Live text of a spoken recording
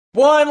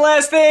One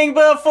last thing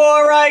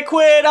before I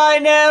quit, I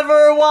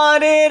never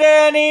wanted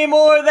any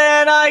more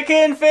than I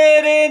can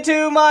fit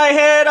into my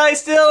head. I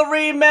still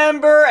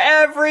remember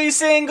every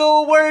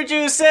single word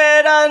you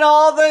said and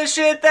all the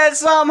shit that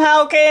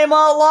somehow came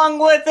along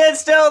with it.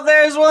 Still,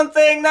 there's one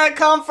thing that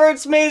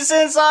comforts me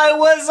since I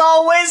was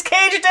always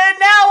caged and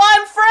now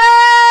I'm free!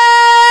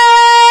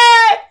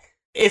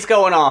 It's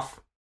going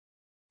off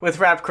with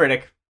Rap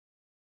Critic.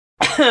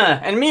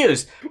 And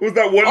Muse. Was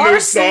that one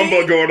note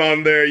samba going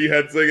on there you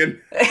had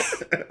singing?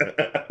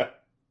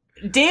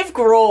 Dave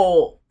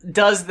Grohl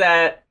does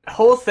that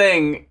whole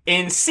thing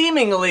in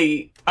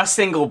seemingly a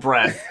single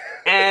breath.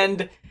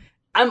 And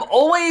I'm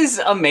always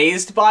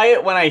amazed by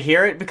it when I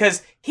hear it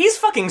because he's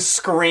fucking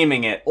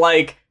screaming it.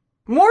 Like,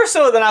 more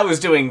so than I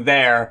was doing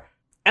there.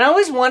 And I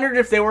always wondered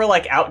if they were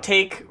like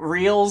outtake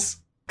reels.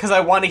 Because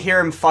I want to hear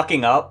him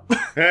fucking up.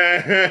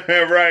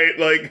 Right,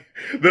 like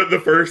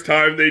the first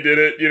time they did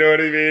it, you know what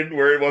I mean?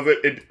 Where it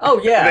wasn't.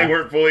 Oh yeah,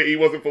 he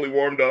wasn't fully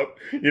warmed up,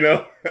 you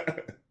know.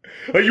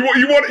 Like you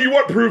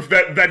want proof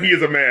that he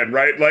is a man,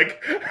 right?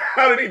 Like,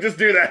 how did he just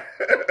do that?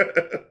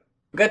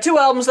 We got two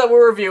albums that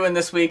we're reviewing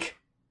this week.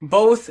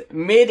 Both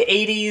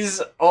mid-'80s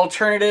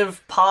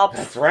alternative pop,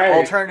 That's right.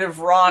 Alternative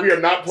rock. We are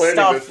not planning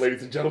stuff. this,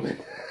 ladies and gentlemen.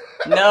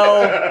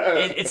 No,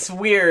 it's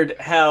weird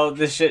how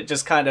this shit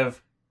just kind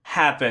of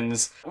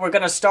happens. We're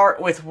gonna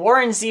start with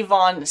Warren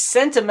Zevon,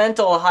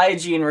 Sentimental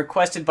Hygiene,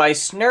 requested by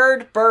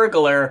Snurd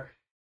Burglar.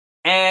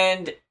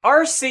 And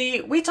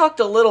RC, we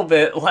talked a little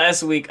bit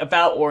last week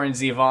about Warren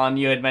Zevon.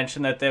 You had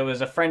mentioned that there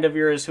was a friend of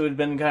yours who had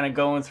been kind of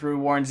going through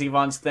Warren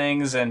Zevon's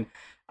things, and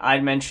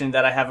I'd mentioned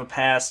that I have a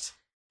past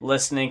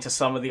listening to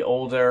some of the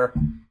older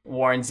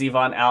Warren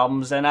Zevon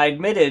albums, and I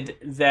admitted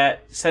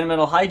that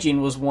Sentimental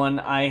Hygiene was one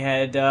I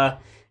had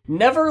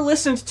never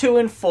listened to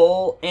in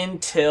full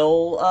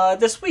until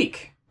this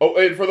week. Oh,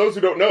 and for those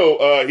who don't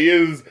know, he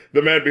is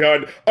the man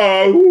behind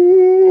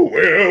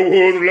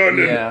Werewolves of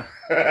London. Yeah.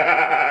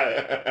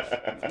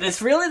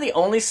 It's really the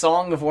only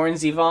song of Warren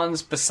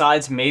Zevon's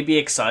besides maybe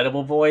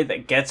Excitable Boy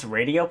that gets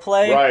radio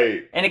play.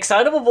 Right. And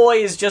Excitable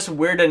Boy is just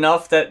weird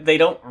enough that they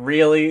don't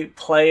really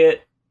play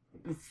it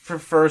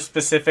for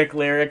specific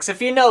lyrics.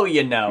 If you know,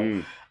 you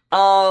know.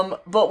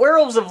 But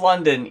Werewolves of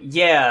London,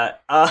 yeah.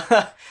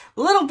 A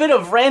little bit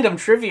of random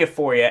trivia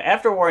for you.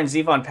 After Warren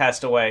Zevon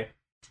passed away,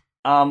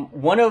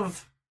 one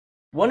of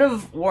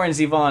Warren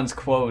Zevon's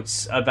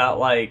quotes about,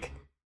 like,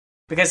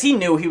 because he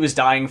knew he was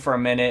dying for a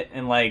minute,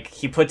 and, like,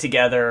 he put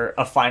together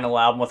a final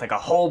album with, like, a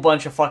whole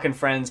bunch of fucking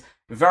friends,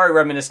 very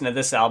reminiscent of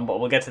this album, but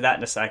we'll get to that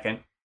in a second.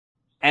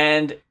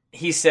 And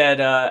he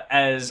said,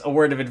 as a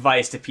word of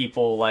advice to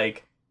people,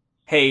 like,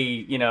 hey,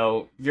 you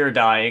know, you're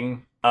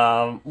dying,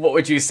 what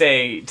would you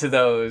say to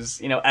those,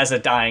 you know, as a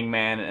dying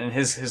man? And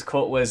his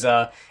quote was,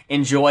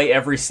 enjoy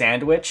every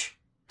sandwich.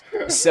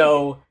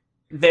 So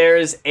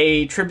there's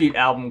a tribute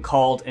album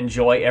called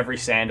Enjoy Every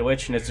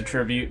Sandwich, and it's a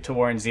tribute to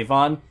Warren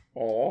Zevon.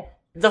 Aww.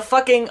 The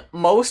fucking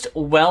most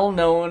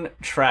well-known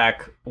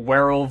track,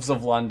 Werewolves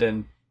of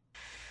London,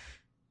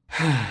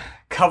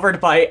 covered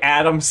by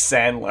Adam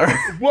Sandler.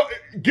 What?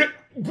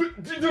 Because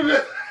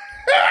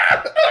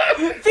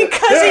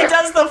he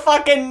does the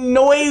fucking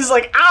noise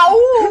like,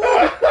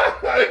 ow!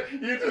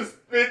 You just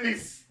made me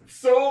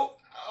so,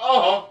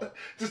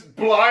 just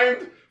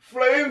blind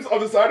flames on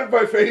the side of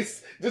my face.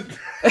 Just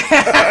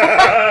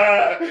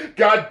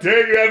God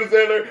dang you, Adam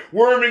Sandler,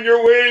 worming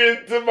your way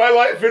into my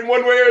life in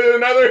one way or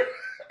another.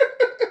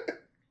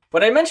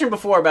 What I mentioned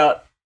before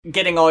about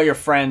getting all your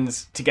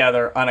friends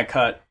together on a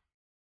cut,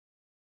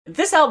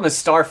 this album is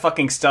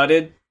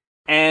star-fucking-studded,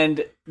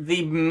 and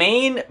the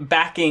main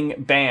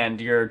backing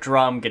band, your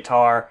drum,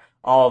 guitar,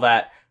 all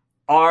that,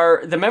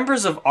 are the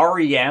members of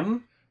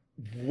REM.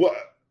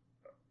 What?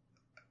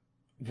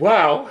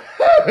 Wow.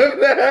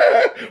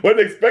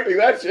 Wasn't expecting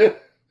that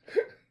shit.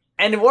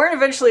 And Warren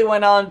eventually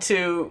went on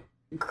to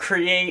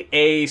create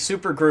a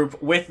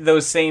supergroup with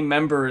those same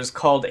members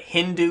called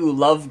Hindu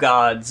Love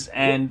Gods,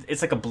 and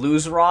it's like a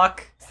blues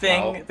rock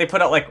thing. Wow. They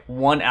put out like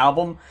one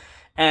album,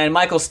 and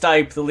Michael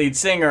Stipe, the lead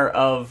singer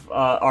of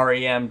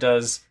REM,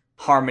 does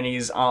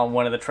harmonies on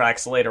one of the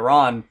tracks later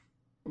on.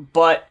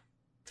 But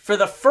for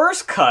the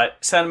first cut,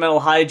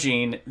 Sentimental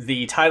Hygiene,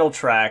 the title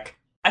track,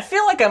 I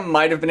feel like I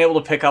might have been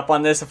able to pick up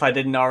on this if I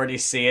didn't already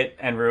see it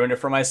and ruin it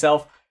for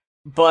myself.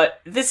 But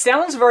this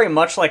sounds very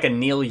much like a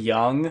Neil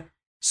Young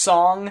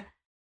song,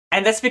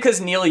 and that's because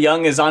Neil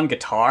Young is on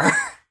guitar.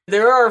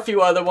 There are a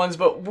few other ones,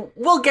 but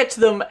we'll get to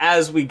them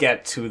as we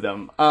get to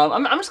them.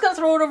 I'm just going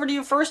to throw it over to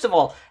you first of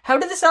all. How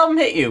did this album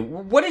hit you?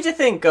 What did you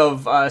think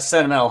of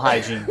Sentimental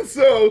Hygiene?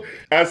 So,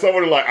 as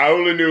someone like, I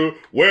only knew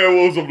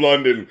Werewolves of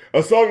London,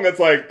 a song that's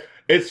like,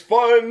 it's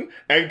fun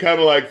and kind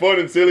of like fun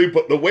and silly,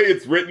 but the way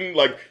it's written,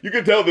 like, you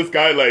can tell this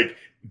guy, like,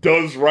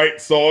 does write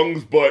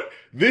songs, but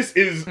this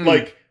is,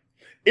 like,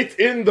 it's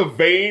in the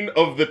vein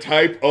of the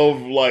type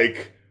of,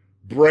 like,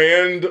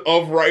 brand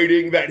of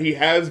writing that he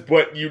has,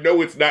 but you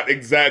know it's not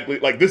exactly,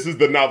 like, this is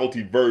the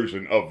novelty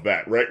version of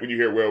that, right? When you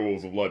hear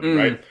Werewolves of London,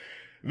 right?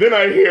 Then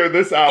I hear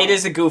this album. It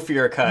is a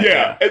goofier cut.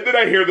 Yeah, and then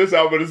I hear this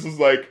album, and it's just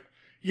like,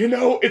 you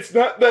know, it's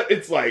not that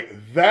it's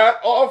like that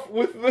off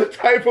with the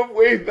type of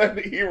way that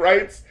he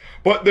writes,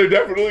 but there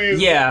definitely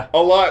is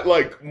a lot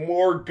like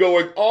more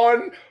going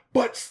on.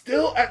 But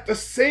still, at the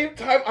same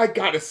time, I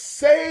gotta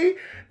say,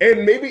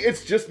 and maybe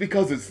it's just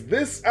because it's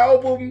this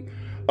album.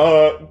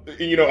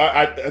 You know,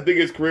 I think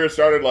his career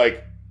started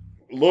like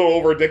a little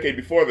over a decade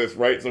before this,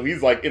 right? So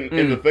he's like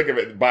in the thick of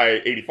it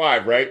by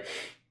 85, right?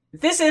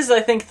 This is,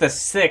 I think, the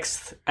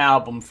 6th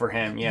album for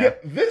him. Yeah,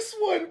 this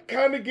one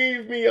kind of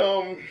gave me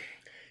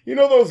you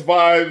know those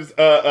vibes,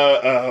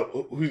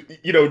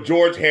 you know,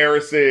 George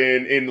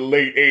Harrison in the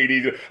late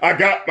 80s. I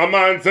got my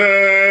mind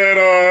set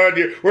on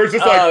you. Where it's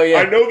just like,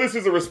 I know this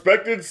is a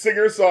respected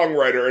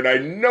singer-songwriter, and I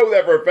know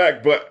that for a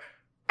fact, but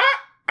I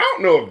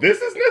don't know if this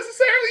is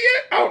necessarily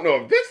it. I don't know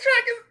if this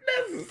track is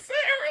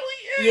necessarily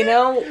it. You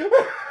know,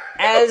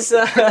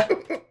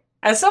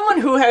 as someone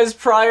who has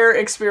prior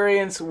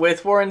experience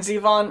with Warren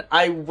Zevon,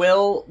 I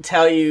will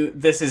tell you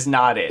this is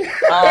not it.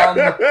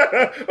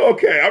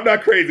 Okay, I'm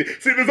not crazy.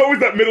 See, there's always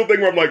that middle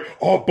thing where I'm like,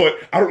 oh, but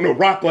I don't know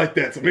rock like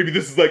that, so maybe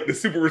this is like the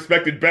super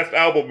respected best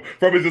album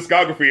from his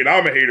discography, and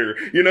I'm a hater,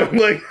 you know?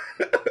 Like,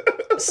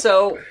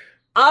 so,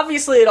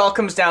 obviously it all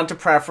comes down to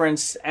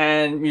preference,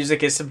 and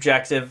music is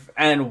subjective,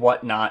 and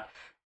whatnot.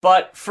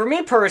 But for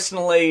me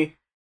personally,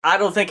 I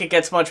don't think it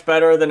gets much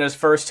better than his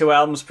first 2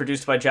 albums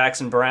produced by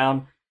Jackson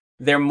Browne.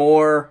 They're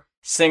more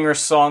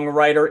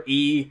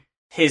singer-songwriter-y.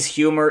 His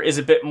humor is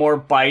a bit more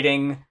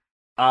biting.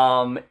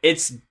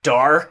 It's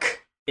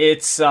dark.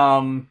 It's,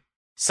 some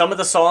of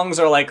the songs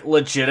are, like,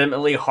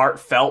 legitimately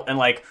heartfelt and,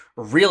 like,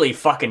 really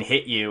fucking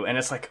hit you. And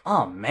it's like,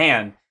 oh,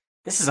 man,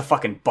 this is a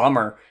fucking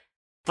bummer.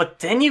 But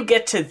then you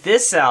get to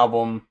this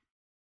album,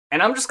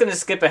 and I'm just gonna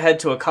skip ahead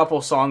to a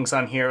couple songs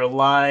on here,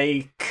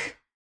 like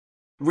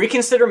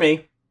Reconsider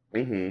Me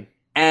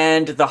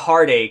and The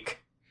Heartache.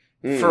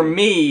 For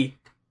me,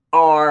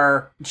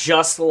 are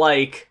just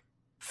like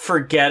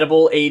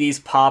forgettable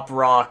 80s pop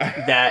rock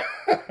that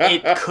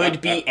it could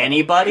be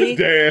anybody.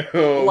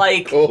 Damn.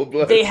 Like,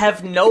 they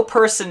have no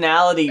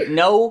personality,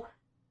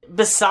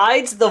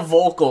 besides the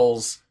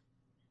vocals,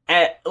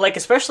 like,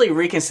 especially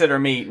Reconsider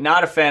Me,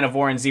 not a fan of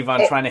Warren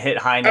Zevon trying to hit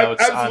high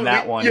notes on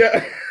that one.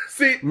 Yeah.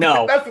 See,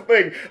 no. That's the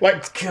thing.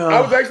 Like,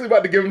 I was actually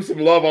about to give him some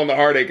love on The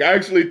Heartache. I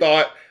actually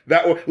thought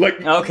that was, like,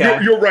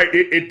 you're right.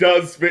 It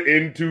does fit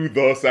into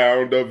the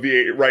sound of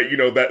the, right, you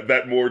know,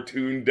 that more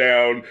tuned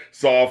down,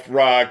 soft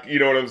rock, you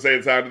know what I'm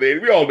saying, sound of the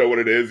 80s. We all know what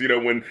it is, you know,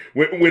 when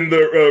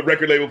the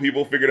record label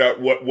people figured out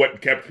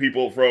what kept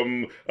people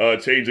from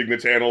changing the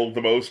channel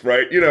the most,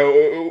 right? You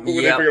know, when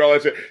they figured all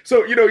that shit.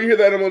 So, you know, you hear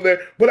that on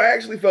there. But I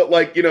actually felt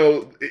like, you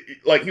know,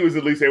 like he was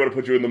at least able to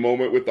put you in the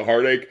moment with The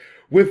Heartache.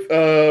 With,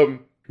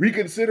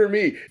 Reconsider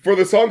Me, for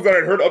the songs that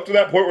I'd heard up to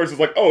that point where it's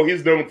just like, oh,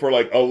 he's known for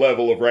like a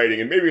level of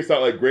writing, and maybe it's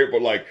not like great,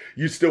 but like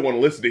you still want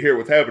to listen to hear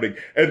what's happening.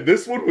 And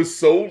this one was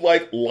so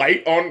like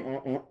light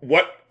on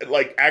what,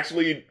 like,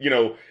 actually, you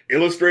know,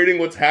 illustrating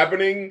what's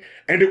happening,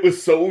 and it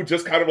was so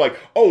just kind of like,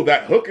 oh,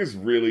 that hook is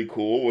really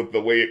cool with the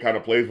way it kind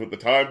of plays with the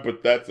time,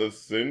 but that's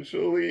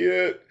essentially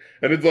it.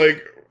 And it's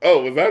like,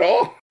 oh, was that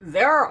all?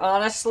 There are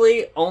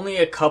honestly only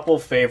a couple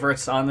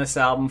favorites on this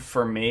album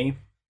for me.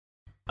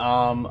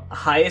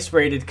 Highest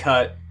rated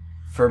cut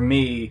for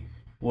me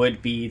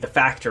would be The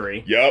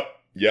Factory. Yep.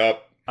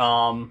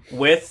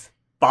 With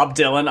Bob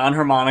Dylan on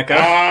harmonica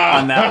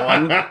on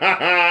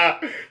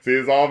that one. See,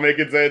 it's all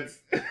making sense.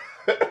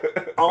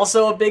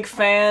 Also a big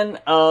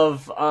fan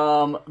of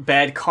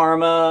Bad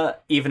Karma,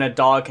 Even a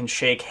Dog Can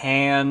Shake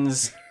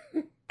Hands,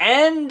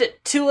 and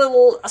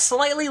to a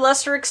slightly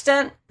lesser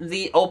extent,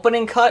 the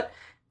opening cut.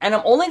 And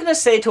I'm only going to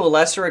say to a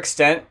lesser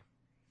extent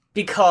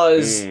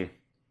because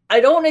I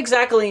don't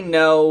exactly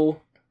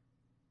know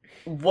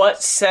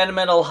what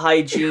Sentimental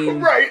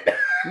Hygiene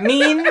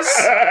means,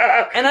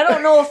 and I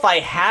don't know if I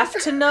have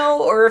to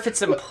know or if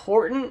it's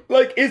important.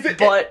 Like, is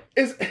it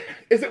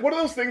one of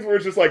those things where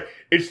it's just like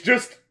it's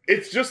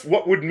just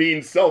what would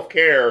mean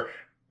self-care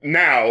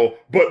now,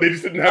 but they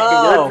just didn't have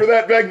the word for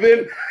that back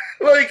then?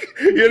 Like,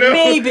 you know,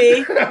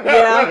 maybe,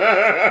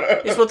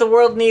 yeah. It's what the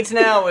world needs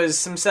now is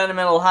some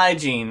sentimental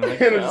hygiene.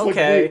 Like,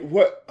 okay, like,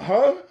 what?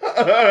 Huh?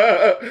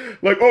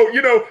 Like, oh,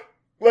 you know.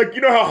 Like,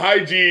 you know how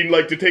hygiene,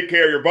 like, to take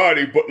care of your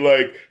body, but,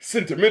 like,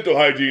 sentimental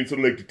hygiene, so,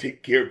 like, to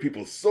take care of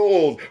people's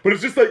souls. But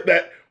it's just, like,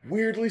 that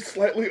weirdly,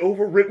 slightly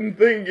overwritten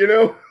thing, you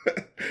know?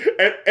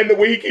 and the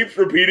way he keeps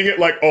repeating it,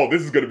 like, oh,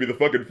 this is gonna be the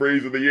fucking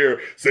phrase of the year.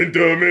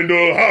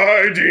 Sentimental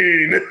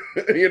hygiene!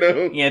 You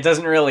know? Yeah, it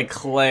doesn't really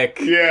click.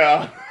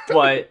 Yeah.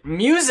 But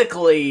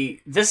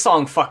musically, this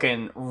song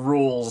fucking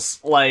rules.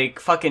 Like,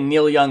 fucking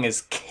Neil Young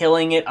is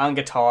killing it on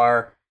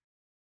guitar.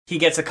 He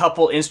gets a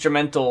couple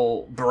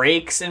instrumental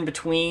breaks in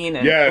between.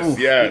 And,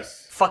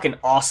 yes. Fucking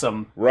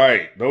awesome.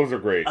 Right, those are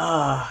great.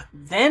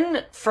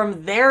 Then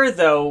from there,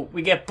 though,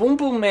 we get Boom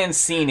Boom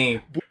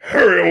Mancini.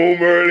 Hurry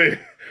home early,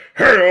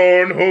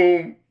 hurry on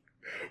home.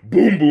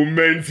 Boom Boom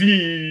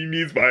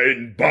Mancini's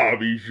fighting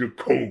Bobby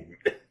Chacon.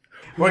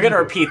 We're gonna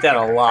repeat that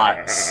a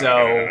lot,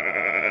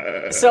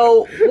 so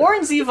So,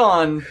 Warren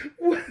Zevon,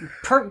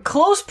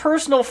 close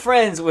personal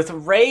friends with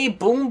Ray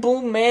Boom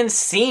Boom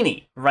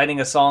Mancini, writing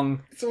a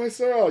song. So I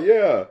saw,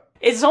 yeah.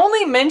 It's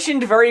only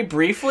mentioned very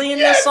briefly in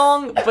this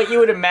song, but you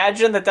would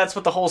imagine that that's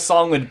what the whole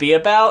song would be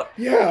about.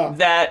 Yeah.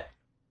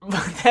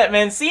 That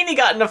Mancini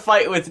got in a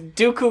fight with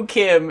Dooku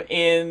Kim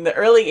in the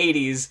early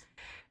 80s,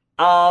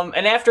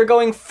 and after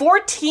going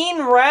 14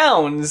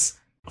 rounds,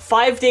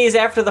 5 days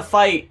after the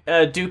fight,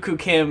 Dooku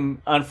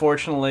Kim,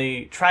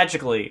 unfortunately,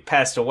 tragically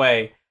passed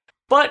away.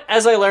 But,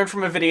 as I learned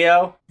from a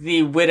video,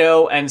 the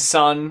widow and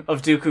son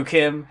of Dooku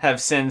Kim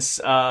have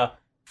since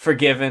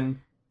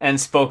forgiven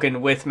and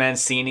spoken with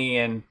Mancini,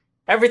 and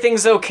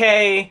everything's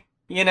okay.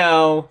 You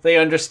know, they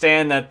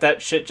understand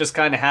that shit just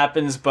kind of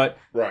happens, but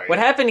what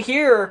happened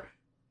here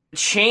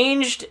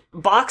changed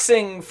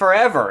boxing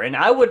forever, and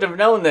I wouldn't have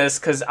known this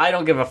because I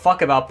don't give a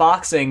fuck about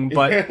boxing,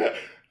 but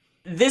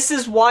this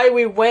is why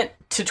we went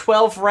to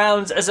 12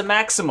 rounds as a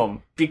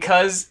maximum,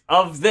 because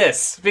of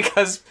this,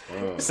 because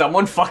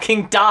someone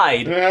fucking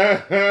died.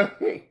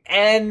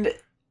 And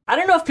I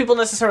don't know if people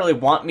necessarily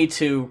want me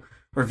to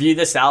review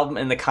this album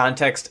in the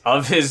context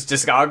of his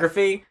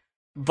discography,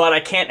 but I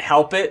can't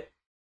help it.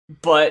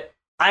 But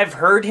I've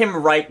heard him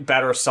write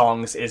better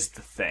songs is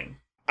the thing.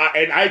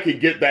 And I can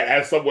get that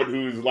as someone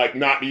who's, like,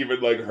 not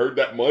even, like, heard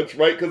that much,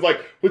 right? Because,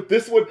 like, with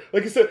this one,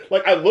 like I said,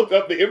 like, I looked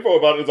up the info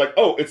about it, it's like,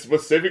 oh, it's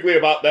specifically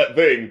about that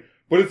thing,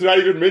 but it's not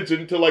even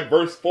mentioned till, like,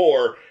 verse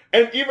 4.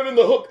 And even in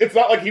the hook, it's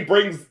not like he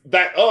brings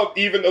that up,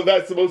 even though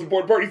that's the most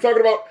important part. He's talking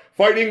about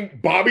fighting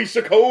Bobby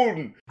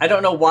Chacon. I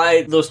don't know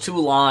why those two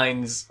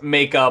lines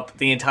make up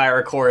the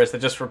entire chorus that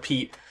just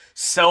repeat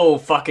so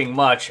fucking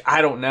much.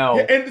 I don't know.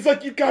 Yeah, and it's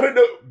like, you gotta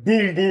know,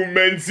 boom, boom,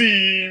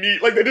 Mancini.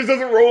 Like, that just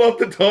doesn't roll off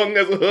the tongue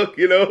as a hook,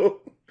 you know?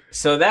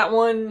 So that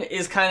one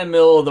is kind of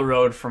middle of the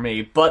road for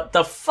me. But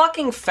the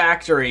fucking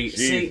Factory...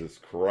 Jesus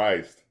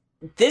Christ.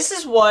 This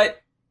is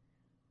what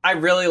I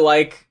really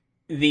like,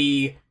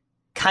 the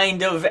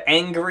kind of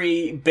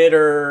angry,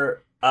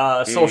 bitter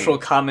social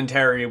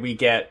commentary we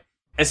get.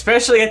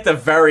 Especially at the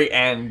very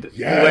end,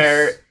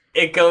 where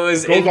it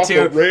goes into off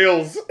the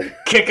rails.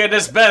 Kicking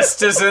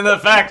asbestos in the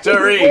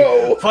factory,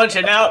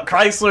 punching out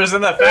Chryslers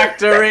in the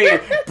factory,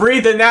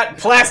 breathing that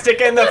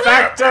plastic in the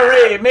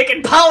factory,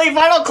 making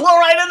polyvinyl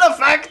chloride in the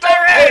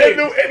factory.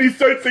 And he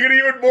starts singing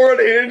even more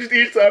unhinged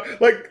each time.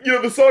 Like, you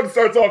know, the song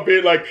starts off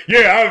being like,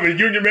 yeah, I'm a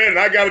union man and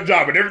I got a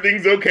job and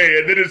everything's okay.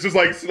 And then it's just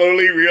like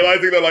slowly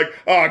realizing that, like,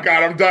 oh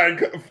God, I'm dying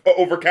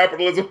over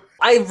capitalism.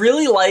 I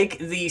really like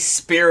the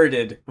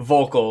spirited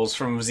vocals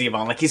from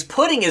Zevon. Like, he's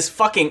putting his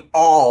fucking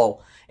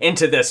all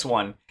into this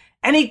one.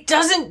 And he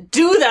doesn't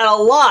do that a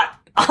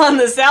lot on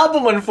this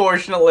album,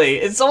 unfortunately.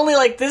 It's only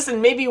like this and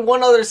maybe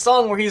one other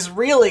song where he's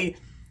really,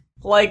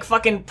 like,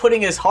 fucking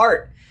putting his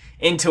heart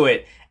into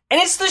it. And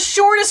it's the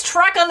shortest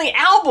track on the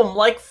album.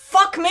 Like,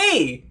 fuck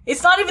me.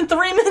 It's not even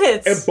 3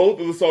 minutes. And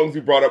both of the songs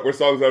you brought up were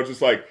songs I was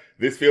just like,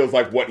 this feels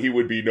like what he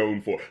would be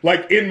known for.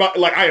 Like,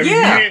 I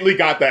immediately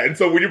got that. And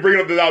so when you bring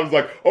up this album, it's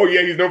like, oh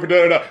yeah, he's known for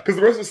da-da-da. Because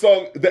the rest of the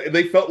song,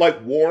 they felt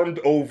like warmed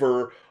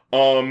over,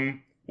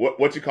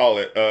 what you call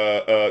it?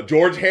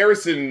 George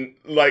Harrison,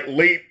 like,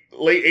 late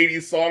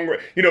 80s song,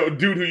 you know,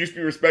 dude who used to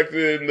be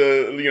respected in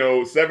the, you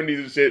know, 70s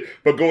and shit,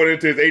 but going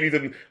into his 80s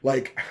and,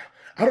 like,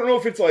 I don't know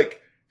if it's,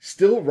 like,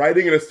 still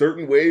writing in a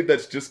certain way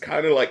that's just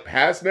kind of, like,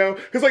 past now.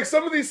 Because, like,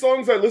 some of these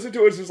songs I listen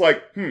to, it's just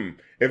like,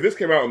 if this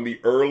came out in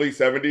the early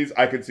 70s,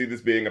 I could see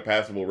this being a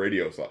passable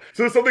radio song.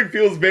 So something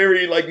feels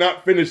very, like,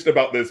 not finished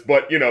about this,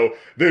 but, you know,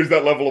 there's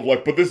that level of,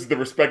 like, but this is the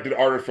respected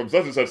artist from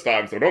such and such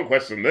time, so don't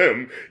question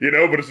them, you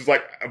know? But it's just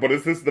like, but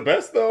is this the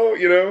best, though,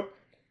 you know?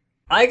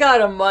 I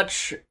got a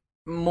much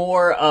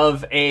more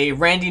of a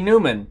Randy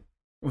Newman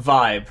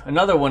vibe,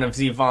 another one of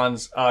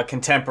Zevon's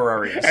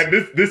contemporaries. And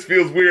this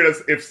feels weird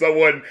as if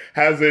someone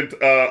hasn't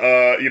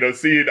you know,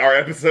 seen our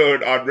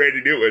episode on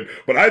Randy Newman,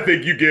 but I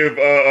think you give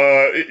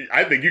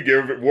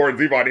Warren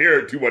Zevon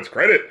here too much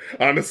credit,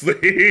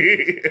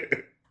 honestly.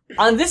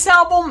 On this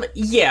album,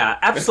 yeah,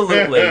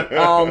 absolutely.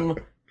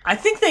 I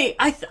think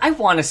I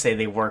want to say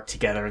they worked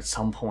together at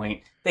some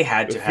point. They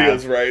had to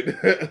have. Feels right.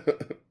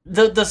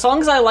 The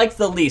songs I liked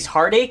the least,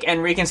 Heartache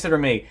and Reconsider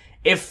Me,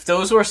 if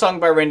those were sung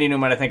by Randy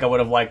Newman, I think I would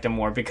have liked him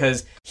more,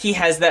 because he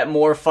has that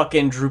more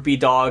fucking droopy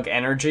dog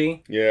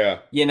energy. Yeah.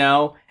 You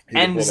know?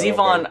 And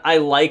Zevon, I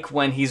like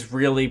when he's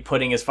really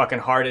putting his fucking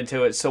heart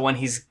into it, so when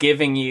he's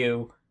giving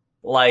you,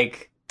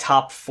 like,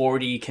 top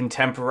 40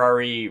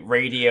 contemporary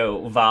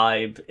radio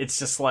vibe, it's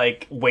just,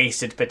 like,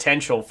 wasted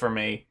potential for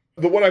me.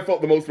 The one I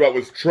felt the most about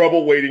was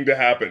Trouble Waiting to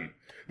Happen.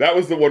 That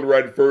was the one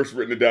where I'd first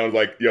written it down,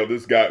 like, yo,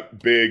 this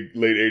got big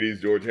late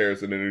 80s George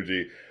Harrison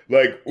energy.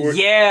 Like,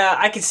 yeah,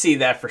 I could see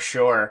that for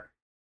sure.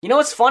 You know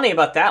what's funny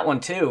about that one,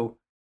 too?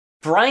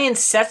 Brian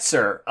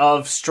Setzer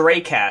of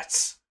Stray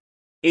Cats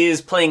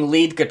is playing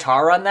lead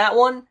guitar on that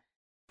one,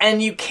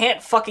 and you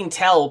can't fucking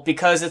tell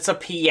because it's a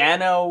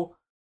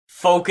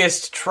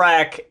piano-focused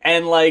track,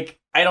 and, like,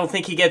 I don't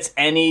think he gets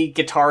any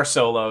guitar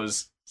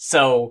solos,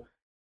 so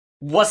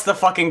what's the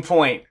fucking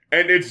point?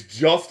 And it's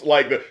just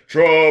like the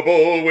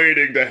trouble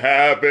waiting to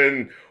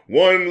happen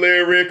one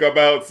lyric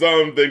about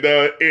something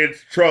that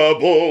it's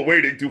trouble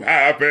waiting to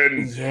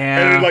happen. Yeah.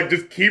 And it like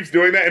just keeps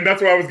doing that. And that's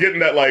where I was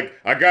getting that like,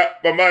 I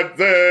got my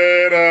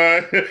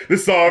mindset,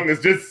 this song is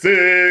just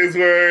 6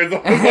 words.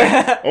 I was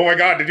like, oh my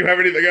god, did you have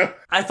anything else?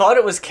 I thought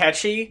it was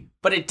catchy,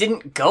 but it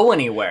didn't go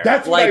anywhere.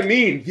 That's like, what I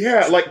mean.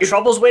 Yeah, like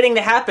trouble's waiting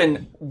to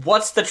happen.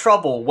 What's the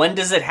trouble? When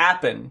does it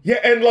happen? Yeah,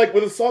 and like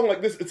with a song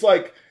like this, it's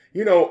like,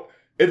 you know,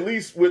 at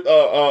least with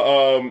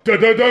da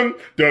da dun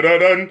da da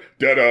dun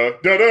da da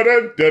da da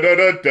dun da da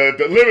da da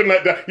da living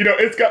like that. You know,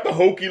 it's got the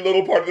hokey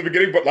little part at the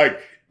beginning, but like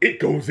it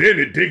goes in,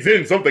 it digs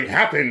in, something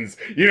happens.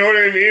 You know what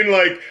I mean?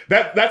 Like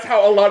that's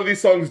how a lot of these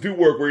songs do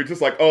work, where you're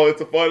just like, oh,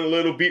 it's a fun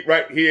little beat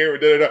right here,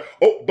 da da da.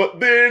 Oh, but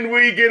then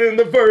we get in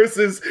the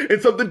verses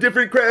and something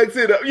different cracks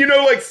it up. You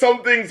know, like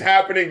something's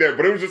happening there.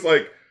 But it was just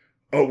like,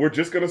 oh, we're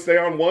just gonna stay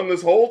on one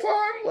this whole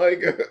time?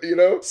 Like, you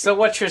know? So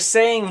what you're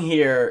saying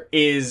here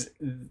is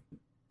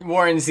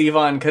Warren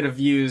Zevon could have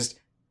used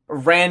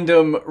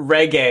random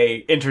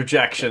reggae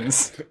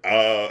interjections.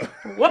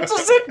 What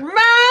does it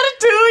matter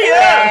to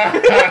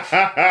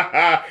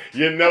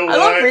you? You know what? I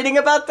love reading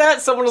about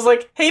that. Someone was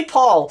like, hey,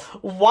 Paul,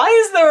 why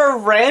is there a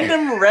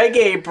random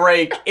reggae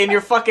break in your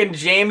fucking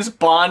James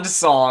Bond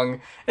song?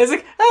 And it's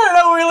like, I don't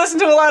know, we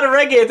listened to a lot of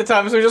reggae at the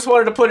time, so we just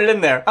wanted to put it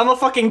in there. I'm a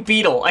fucking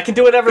Beatle. I can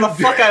do whatever the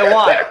fuck I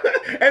want.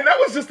 And that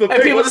was just the thing.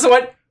 And people just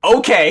went,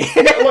 okay.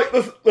 Like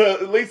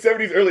the late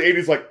 70s, early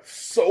 80s, like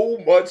so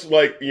much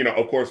like, you know,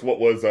 of course, what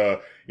was,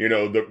 you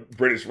know, the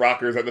British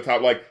rockers at the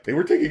time, like they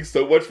were taking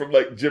so much from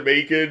like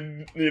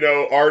Jamaican, you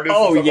know, artists.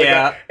 Oh, and stuff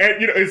yeah. like that.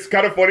 And, you know, it's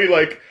kind of funny,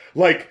 like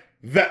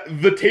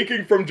that the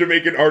taking from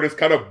Jamaican artists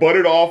kind of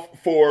butted off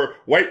for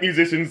white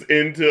musicians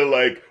into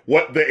like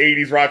what the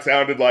 80s rock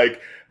sounded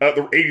like,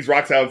 the 80s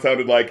rock sound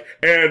sounded like,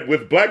 and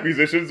with black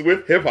musicians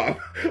with hip hop.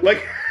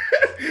 Like,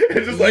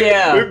 it's just like,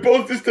 we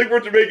both just took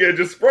from Jamaica and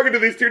just sprung into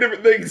these two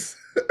different things.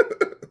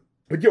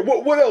 But yeah,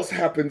 what else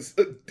happens?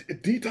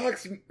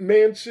 Detox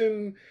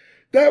Mansion,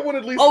 that one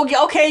at least. Oh,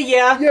 okay,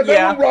 yeah. Yeah,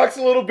 that one rocks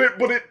a little bit,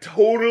 but you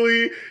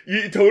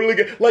totally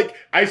get, like,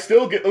 I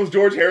still get those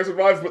George Harrison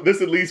vibes, but this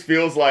at least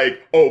feels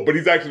like, oh, but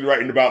he's actually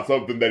writing about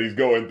something that he's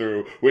going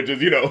through, which is,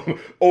 you know,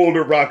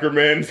 older rocker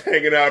men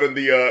hanging out in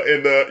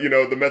the, you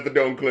know, the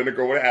methadone clinic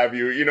or what have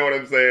you. You know what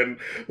I'm saying?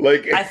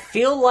 Like, I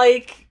feel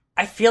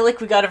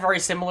like we got a very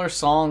similar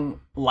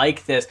song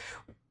like this,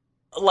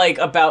 like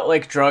about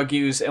like drug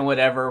use and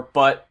whatever,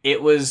 but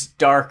it was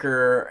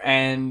darker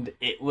and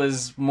it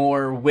was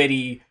more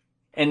witty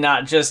and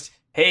not just,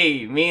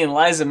 hey, me and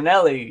Liza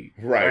Minnelli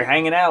are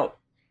hanging out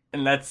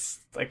and that's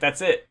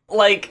it.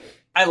 Like,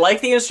 I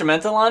like the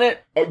instrumental on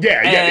it. Oh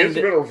yeah,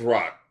 instrumentals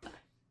rock.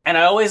 And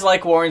I always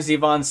like Warren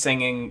Zevon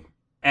singing,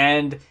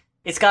 and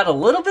it's got a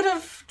little bit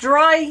of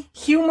dry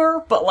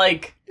humor, but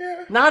like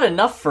not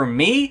enough for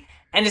me.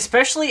 And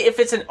especially if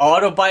it's an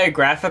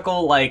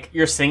autobiographical, like,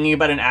 you're singing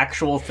about an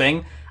actual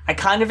thing, I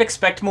kind of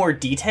expect more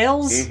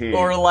details,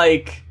 or,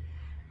 like,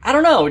 I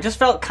don't know, it just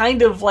felt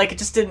kind of like it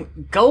just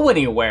didn't go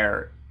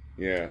anywhere.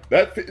 Yeah,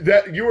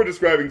 that you were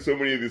describing so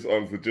many of these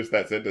songs with just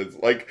that sentence.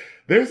 Like,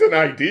 there's an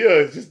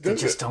idea, it just doesn't.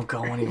 They just don't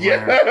go anywhere.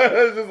 Yeah,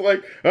 it's just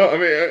like, oh, I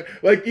mean,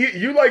 like,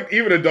 you like,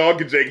 even a dog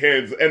can shake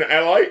hands, and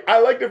I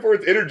liked it for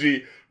its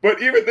energy,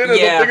 but even then, as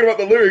I'm thinking about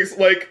the lyrics,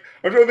 like,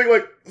 I'm trying to think,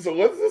 like, so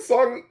what's this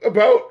song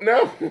about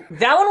now?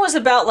 That one was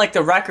about, like,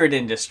 the record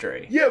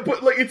industry. Yeah,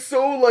 but, like, it's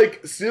so,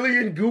 like, silly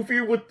and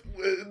goofy with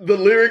the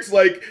lyrics,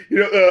 like, you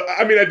know,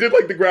 I mean, I did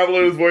like the gravel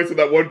in his voice at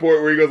that one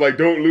point where he goes, like,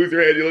 don't lose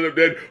your head, you'll end up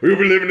dead, or you'll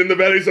be living in the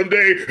valley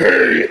someday,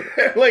 hey!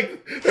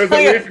 Like, there's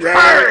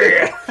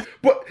a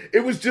But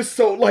it was just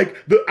so, like,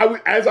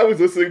 as I was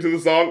listening to the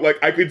song, like,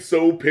 I could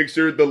so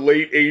picture the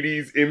late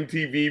 80s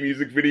MTV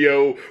music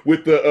video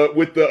with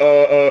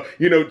the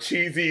you know,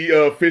 cheesy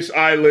fish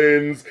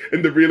islands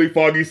and the really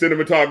foggy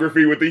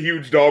cinematography with the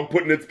huge dog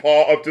putting its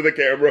paw up to the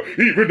camera.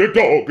 Even the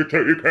dog could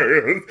take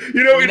hands.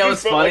 You know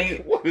what's funny?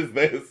 Like, what is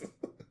this?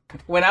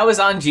 When I was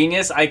on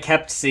Genius, I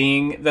kept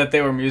seeing that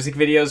there were music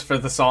videos for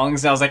the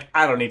songs, and I was like,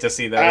 I don't need to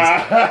see those.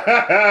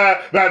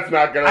 That's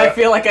not gonna... I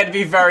feel like I'd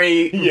be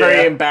very,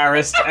 very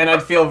embarrassed, and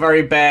I'd feel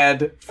very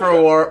bad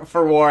for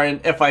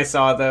Warren if I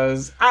saw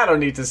those. I don't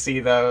need to see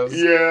those.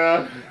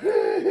 Yeah.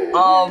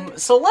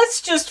 So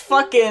let's just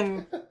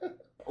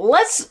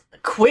let's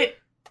quit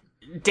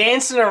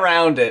dancing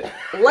around it.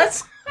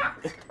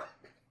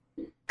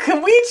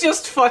 Can we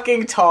just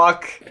fucking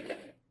talk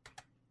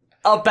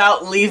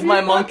about Leave My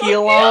Monkey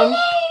Alone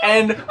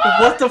and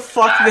what the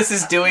fuck this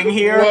is doing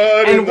here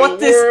and what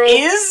this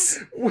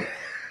is?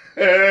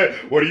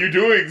 What are you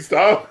doing?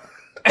 Stop.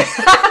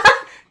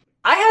 I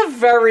have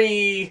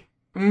very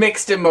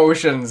mixed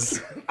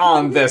emotions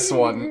on this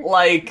one.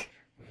 Like,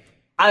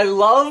 I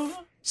love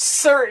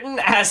certain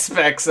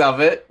aspects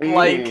of it.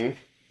 Like,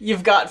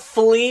 you've got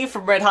Flea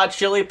from Red Hot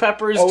Chili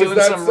Peppers doing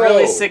some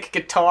really sick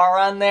guitar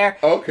on there.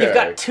 Okay. You've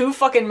got 2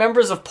 fucking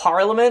members of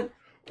Parliament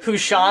who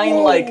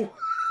shine, like,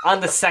 on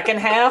the second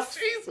half.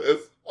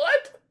 Jesus,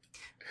 what?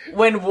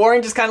 When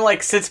Warren just kind of,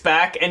 like, sits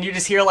back and you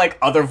just hear, like,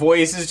 other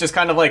voices just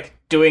kind of, like,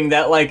 doing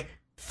that, like,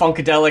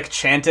 funkadelic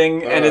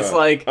chanting, and it's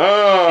like,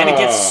 and it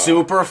gets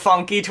super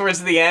funky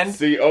towards the end.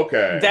 See,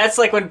 okay. That's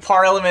like when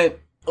Parliament,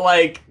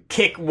 like,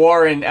 kick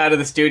Warren out of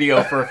the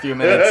studio for a few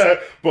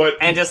minutes.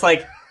 And just,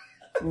 like,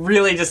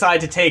 really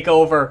decide to take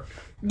over.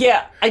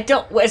 Yeah, I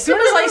don't... As soon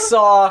as I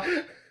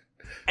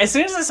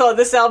saw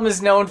this album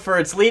is known for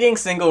its leading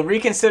single,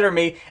 Reconsider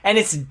Me, and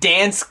its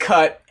dance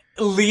cut,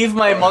 Leave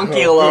My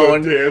Monkey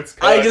Alone,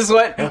 I just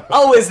went,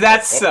 oh, is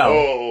that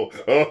so?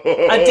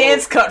 A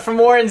dance cut from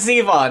Warren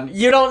Zevon.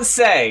 You don't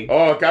say.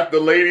 Oh, got the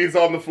ladies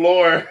on the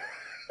floor.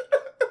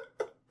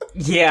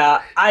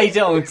 Yeah, I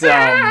don't, This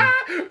song,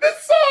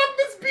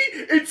 this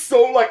beat, it's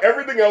so, like,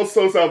 everything else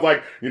so sounds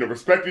like,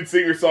 respected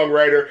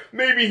singer-songwriter,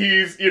 maybe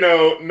he's,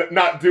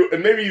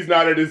 and maybe he's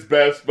not at his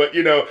best, but,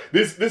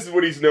 this is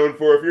what he's known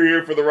for. If you're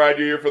here for the ride,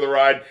 you're here for the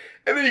ride.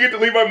 And then you get to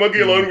Leave My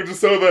Monkey Alone, which is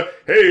so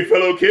hey,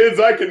 fellow kids,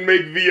 I can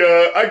make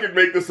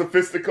the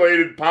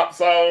sophisticated pop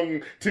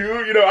song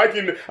too. I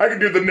can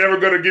do the never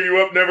gonna give you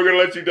up, never gonna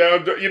let you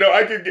down.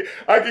 I could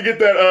get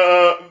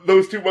that,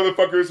 those two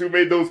motherfuckers who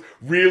made those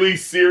really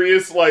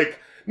serious, like,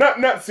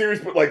 not serious,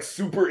 but like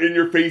super in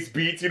your face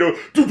beats,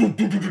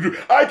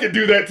 I can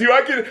do that too.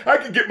 I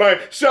can get my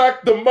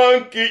Shock the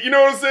Monkey, you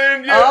know what I'm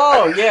saying? Yeah.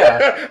 Oh,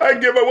 yeah. I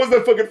can get my, what's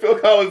that fucking Phil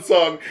Collins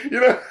song,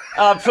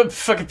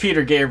 fucking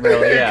Peter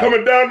Gabriel, yeah.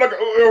 Coming down like,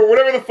 or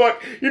whatever the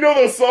fuck.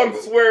 Those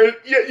songs where,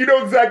 you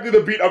know exactly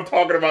the beat I'm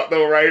talking about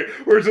though, right?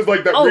 Where it's just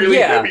like that really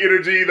heavy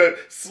energy, that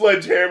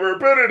sledgehammer,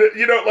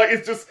 like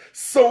it's just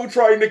so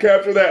trying to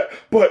capture that,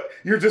 but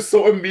you're just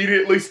so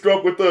immediately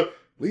struck with the,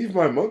 leave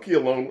my monkey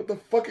alone. What the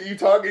fuck are you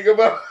talking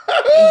about?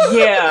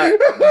 Yeah,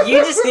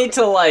 you just need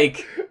to,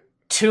 like,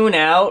 tune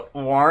out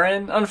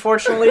Warren,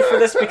 unfortunately, for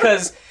this,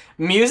 because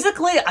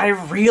musically, I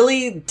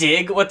really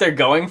dig what they're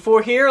going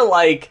for here.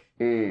 Like,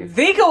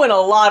 they go in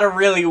a lot of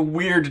really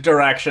weird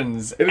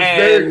directions. It is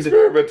very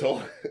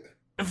experimental.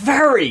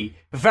 Very,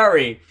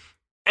 very.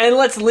 And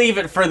let's leave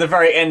it for the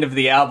very end of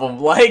the album.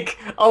 Like,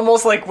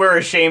 almost like we're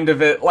ashamed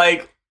of it.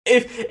 Like,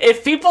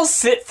 if people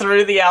sit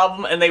through the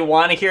album and they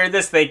want to hear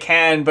this, they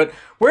can, but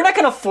we're not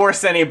going to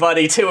force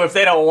anybody to if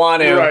they don't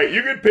want to. Right,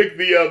 you can pick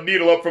the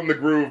needle up from the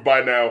groove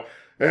by now.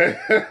 But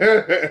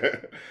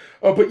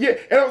yeah,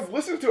 and I was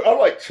listening to it, I'm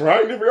like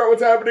trying to figure out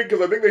what's happening,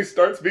 because I think they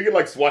start speaking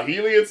like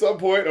Swahili at some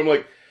point. I'm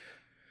like,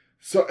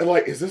 so,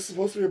 like, is this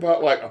supposed to be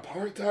about, like,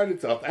 apartheid in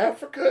South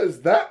Africa?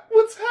 Is that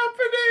what's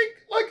happening?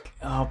 Like,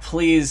 oh,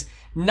 please.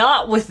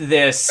 Not with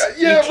this.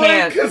 Yeah, you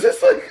can't. Right, 'cause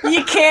it's like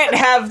you can't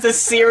have the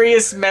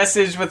serious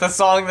message with a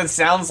song that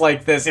sounds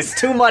like this. It's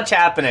too much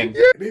happening.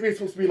 Yeah, maybe it's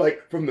supposed to be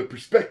like from the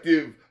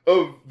perspective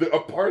of the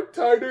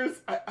apartheiders.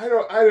 I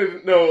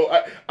didn't know.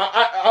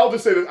 I'll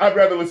just say this. I'd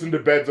rather listen to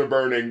 "Beds Are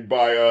Burning"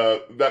 by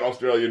that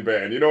Australian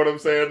band. You know what I'm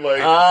saying? Like,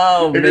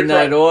 oh,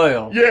 Midnight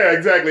Oil. Yeah,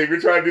 exactly. If you're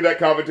trying to do that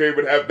commentary,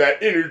 but have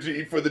that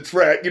energy for the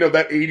track,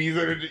 that 80s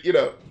energy,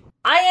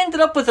 I ended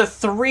up with a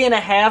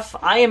 3.5.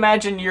 I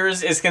imagine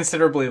yours is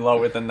considerably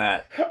lower than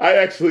that. I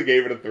actually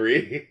gave it a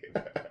 3.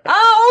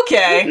 Oh,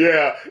 okay.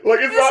 Yeah, like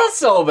it's not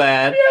so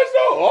bad. Yeah, it's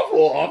not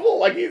awful.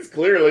 Like, he's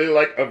clearly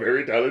like a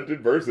very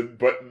talented person,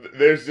 but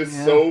there's just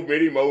so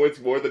many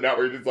moments more than that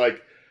where you're just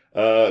like,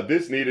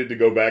 this needed to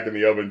go back in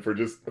the oven for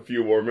just a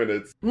few more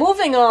minutes.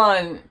 Moving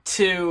on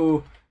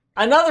to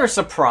another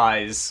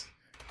surprise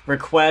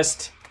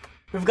request,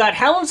 we've got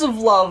 "Hounds of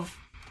Love"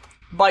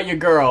 by your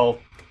girl,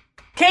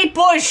 Kate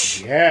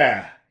Bush!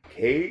 Yeah,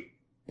 Kate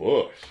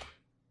Bush.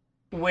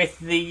 With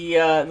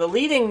the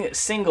leading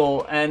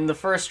single and the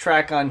first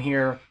track on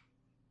here,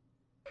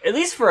 at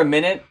least for a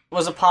minute,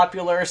 was a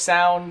popular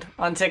sound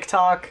on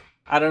TikTok.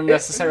 I don't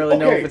necessarily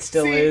know if it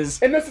still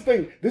is. And that's the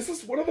thing. This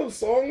is one of those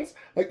songs,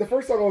 like the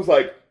first song I was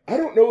like, I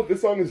don't know if this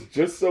song is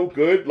just so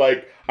good.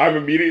 Like, I'm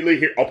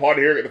immediately, upon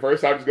hearing it the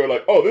first time, just going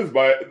like, oh,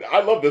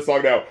 I love this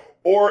song now.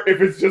 Or if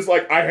it's just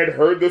like, I had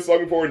heard this song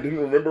before and didn't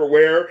remember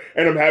where,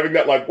 and I'm having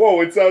that like, whoa,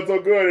 it sounds so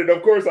good, and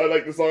of course I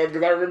like the song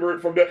because I remember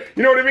it from the,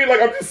 you know what I mean?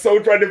 Like, I'm just so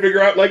trying to figure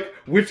out like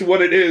which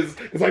one it is,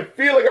 because I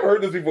feel like I've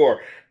heard this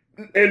before.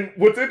 And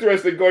what's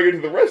interesting going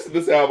into the rest of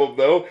this album,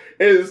 though,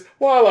 is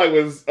while I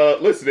was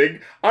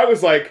listening, I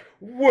was like,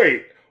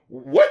 wait,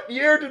 what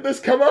year did this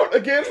come out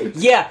again?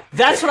 Yeah,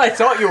 that's what I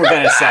thought you were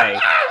going to say.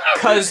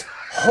 Because,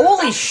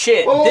 holy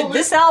shit,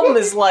 this album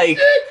is like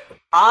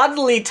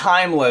oddly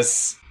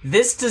timeless.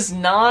 This does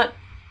not,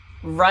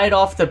 right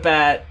off the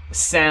bat,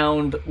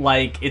 sound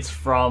like it's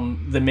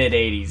from the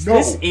mid-'80s. No.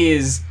 This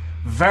is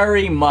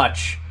very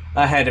much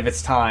ahead of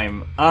its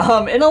time,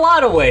 in a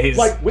lot of ways.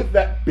 Like, with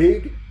that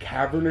big,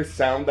 cavernous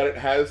sound that it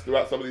has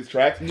throughout some of these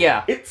tracks,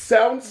 yeah, it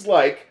sounds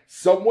like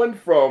someone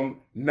from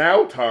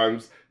now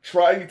times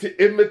trying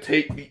to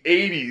imitate the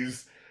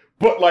 80s,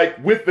 but like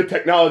with the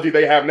technology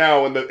they have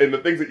now and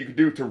the things that you can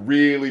do to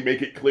really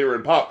make it clear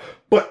and pop.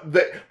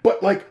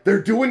 But like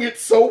they're doing it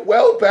so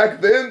well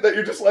back then that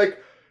you're just like,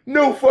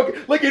 no fucking,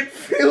 like it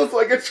feels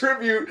like a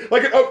tribute,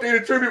 like an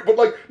updated tribute, but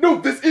like,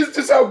 no, this is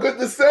just how good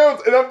this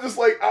sounds. And I'm just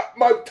like,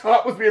 my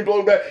top was being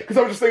blown back because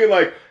I was just thinking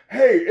like,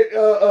 hey,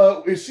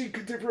 is she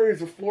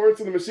contemporaries of Florence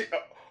and the Machine?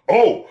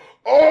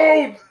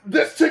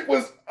 This chick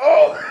was,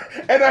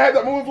 and I had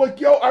that moment of like,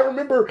 yo, I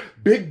remember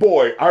Big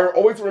Boy. I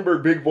always remember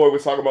Big Boy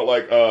was talking about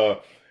like,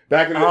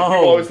 back in the day,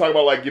 people always talk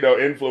about like,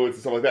 influence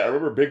and stuff like that. I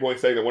remember Big Boy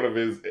saying that one of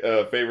his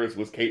favorites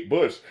was Kate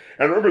Bush.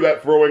 And I remember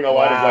that throwing a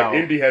lot of like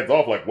indie heads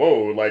off, like,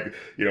 whoa, like,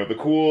 the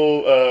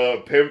cool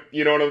pimp,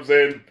 you know what I'm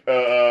saying?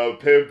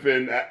 Pimp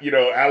and,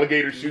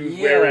 alligator shoes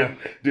wearing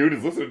dude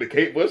is listening to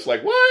Kate Bush,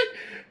 like, what?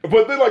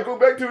 But then, like, go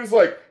back to it's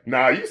like,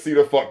 nah, you see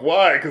the fuck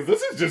why, because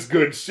this is just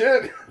good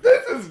shit.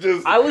 This is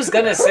just... I was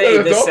gonna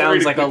say, this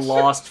sounds like a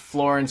lost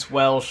Florence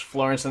Welch,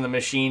 Florence and the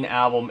Machine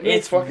album.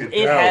 It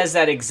has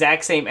that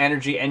exact same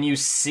energy, and you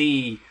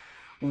see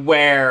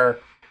where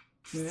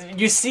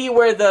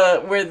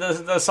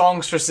the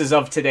songstresses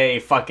of today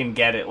fucking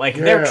get it. Like,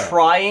 they're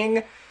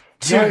trying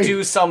to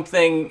do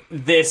something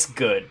this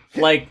good.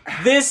 Like,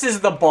 this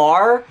is the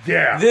bar.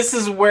 Yeah. This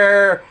is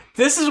where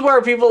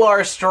people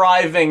are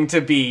striving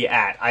to be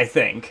at, I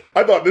think.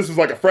 I thought this was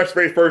like a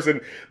fresh-faced person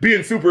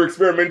being super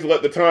experimental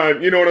at the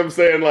time. You know what I'm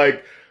saying?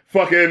 Like,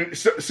 fucking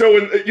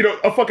showing,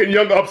 a fucking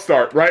young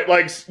upstart, right?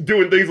 Like,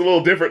 doing things a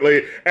little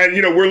differently. And,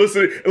 we're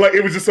listening, like,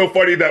 it was just so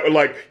funny that,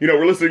 like,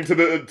 we're listening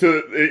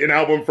to an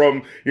album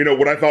from,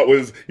 what I thought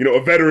was,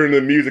 a veteran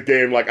in the music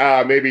game. Like,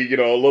 maybe,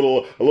 a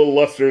little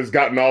luster's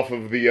gotten off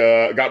of the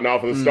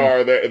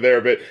star there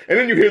a bit. And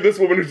then you hear this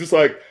woman who's just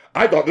like,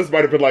 I thought this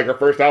might have been like her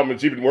first album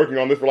and she'd been working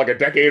on this for like a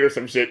decade or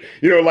some shit,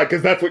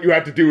 because that's what you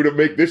have to do to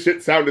make this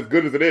shit sound as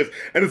good as it is.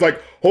 And it's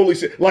like, holy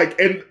shit. Like,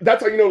 and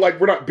that's how,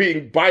 like, we're not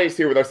being biased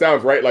here with our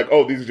sounds, right? Like,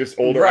 oh, these are just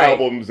older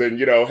albums and,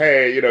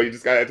 hey, you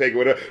just gotta take it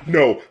with it.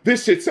 No,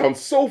 this shit sounds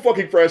so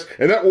fucking fresh.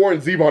 And that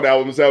Warren Zevon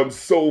album sounds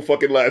so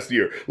fucking last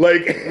year.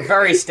 Like,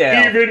 very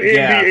stale. Even in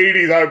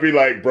the 80s, I'd be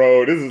like,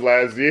 bro, this is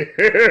last year.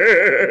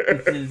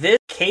 This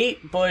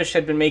Kate Bush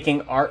had been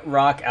making art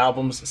rock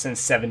albums since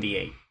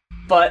 78.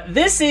 But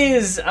this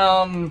is,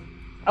 I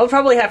would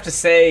probably have to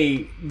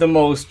say, the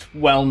most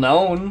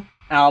well-known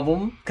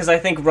album, because I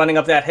think Running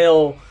Up That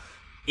Hill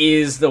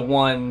is the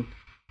one,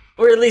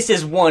 or at least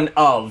is one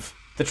of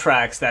the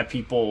tracks that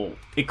people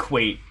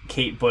equate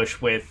Kate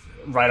Bush with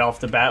right off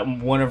the bat,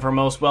 one of her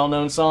most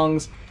well-known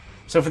songs.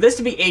 So for this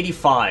to be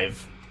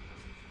 85,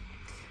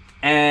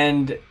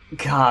 and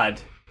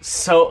God,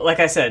 so, like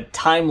I said,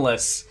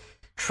 timeless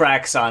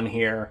tracks on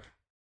here,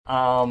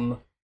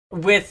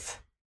 with...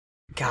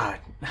 God,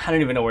 I don't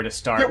even know where to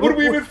start. Yeah, what do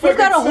we even We've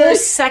got a whole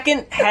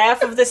second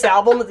half of this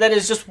album that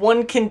is just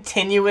one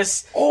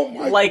continuous,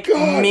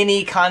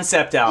 mini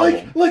concept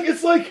album.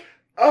 It's like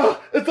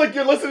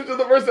you're listening to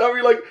the first album,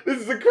 you're like, this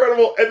is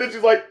incredible, and then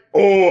she's like,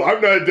 oh,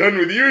 I'm not done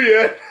with you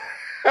yet.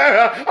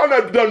 I'm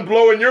not done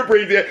blowing your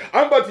brains yet.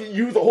 I'm about to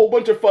use a whole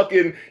bunch of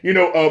fucking,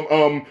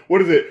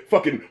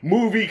 fucking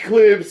movie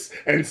clips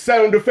and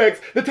sound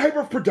effects. The type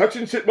of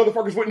production shit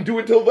motherfuckers wouldn't do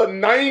until the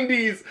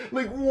 90s.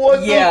 Like,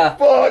 what the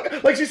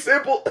fuck? Like, she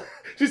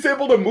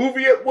sampled a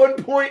movie at one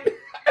point.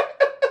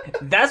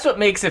 That's what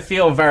makes it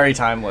feel very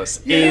timeless,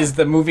 is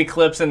the movie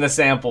clips and the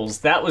samples.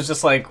 That was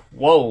just like,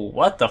 whoa,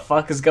 what the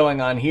fuck is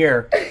going on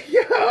here?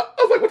 Yeah, I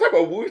was like, what type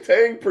of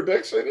Wu-Tang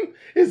production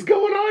is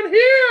going on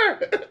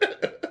here?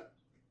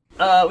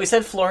 We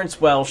said Florence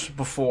Welch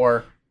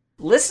before.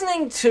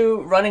 Listening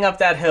to Running Up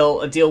That Hill,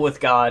 A Deal with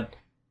God,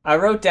 I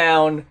wrote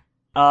down,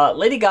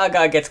 Lady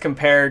Gaga gets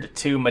compared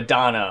to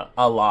Madonna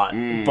a lot,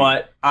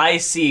 but I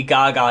see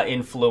Gaga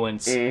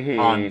influence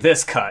on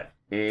this cut,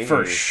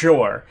 for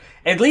sure.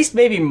 At least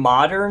maybe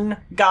modern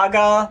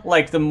Gaga,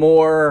 like the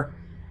more...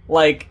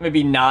 like,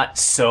 maybe not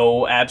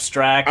so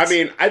abstract. I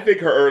mean, I think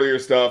her earlier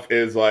stuff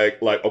is like,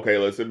 okay,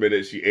 let's admit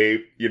it, she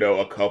ate,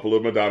 a couple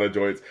of Madonna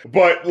joints.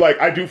 But, like,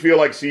 I do feel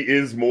like she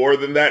is more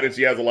than that, and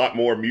she has a lot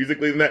more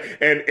musically than that.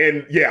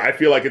 And yeah, I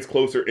feel like it's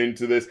closer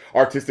into this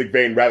artistic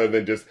vein rather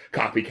than just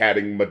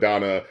copycatting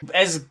Madonna.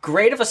 As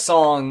great of a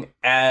song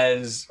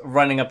as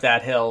Running Up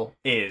That Hill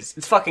is,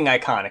 it's fucking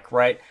iconic,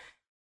 right?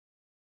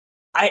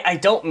 I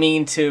don't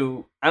mean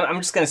to... I'm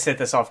just going to set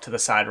this off to the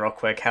side real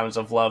quick, Hounds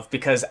of Love,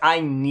 because I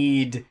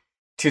need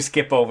to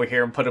skip over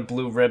here and put a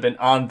blue ribbon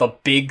on The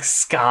Big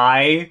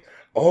Sky.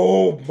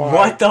 Oh my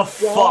What the God.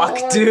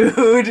 Fuck,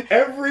 dude?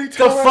 Every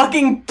time. The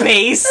fucking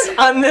bass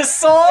on this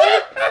song?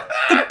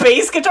 The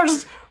bass guitar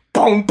just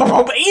boom, boom,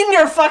 boom, in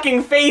your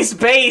fucking face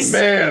bass.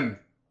 Man.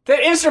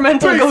 That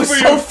instrumental Bass goes for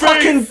so your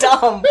fucking face.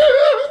 dumb.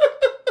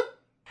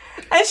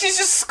 And she's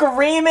just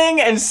screaming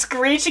and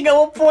screeching at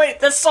one point.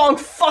 This song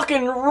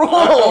fucking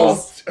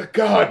rules. Oh,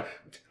 God.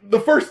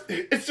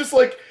 It's just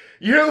like,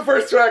 you hear the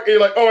first track and you're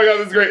like, oh my God,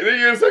 this is great. And then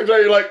you hear the second track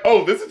and you're like,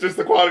 oh, this is just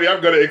the quality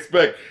I'm going to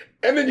expect.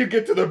 And then you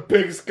get to The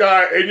Big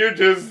Sky and you're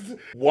just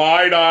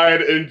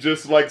wide-eyed and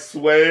just like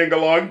swaying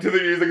along to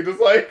the music and just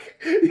like,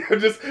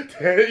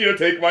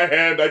 take my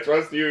hand, I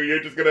trust you,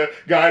 you're just gonna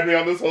guide me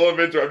on this whole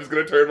adventure, I'm just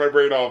gonna turn my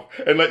brain off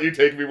and let you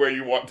take me where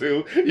you want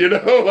to,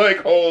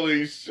 like,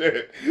 holy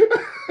shit.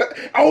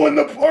 Oh, and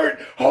the part,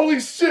 holy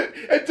shit,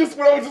 and just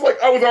when I was just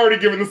like, I was already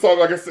giving the song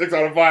like a 6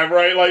 out of 5,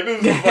 right? Like,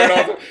 this is quite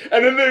awesome.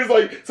 And then there's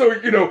like, so,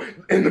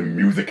 in the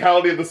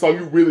musicality of the song,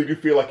 you really do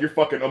feel like you're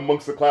fucking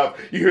amongst the clouds.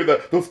 You hear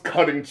those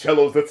cutting cello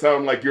cellos that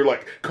sound like you're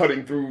like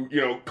cutting through, you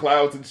know,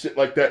 clouds and shit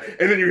like that.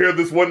 And then you hear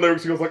this one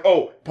lyric, she goes like,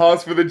 oh,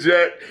 pause for the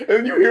jet. And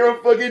then you hear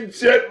a fucking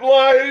jet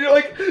fly, and you're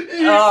like,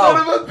 you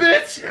son of a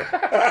bitch.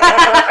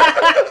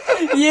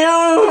 You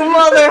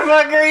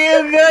motherfucker,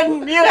 you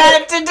couldn't, you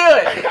had to do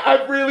it.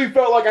 I really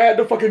felt like I had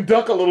to fucking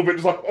duck a little bit,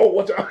 just like, oh,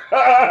 watch out.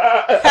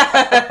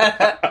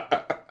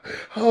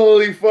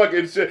 Holy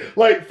fucking shit.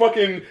 Like,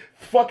 fucking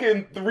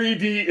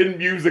 3D in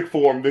music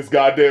form, this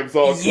goddamn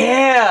song.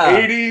 Yeah!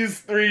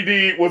 80s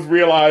 3D was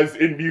realized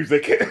in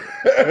music.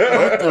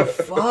 What the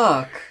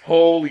fuck?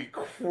 Holy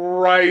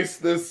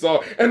Christ, this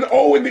song. And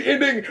in the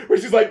ending, where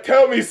she's like,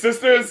 tell me,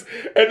 sisters.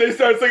 And they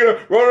start singing,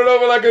 rolling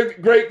over like a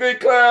great big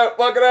cloud,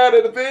 walking out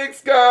in the big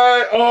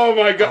sky. Oh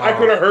my god, I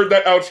could have heard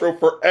that outro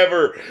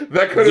forever.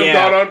 That could have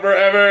gone on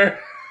forever.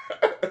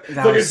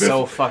 That was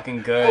so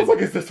fucking good. I was like,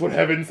 is this what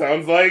heaven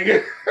sounds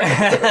like?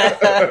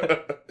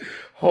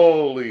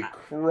 Holy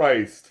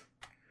Christ.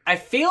 I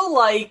feel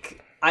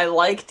like I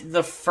liked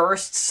the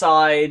first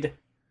side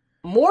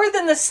more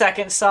than the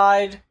second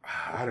side.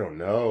 I don't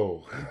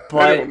know.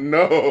 But I don't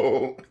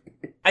know.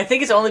 I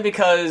think it's only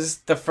because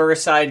the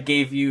first side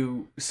gave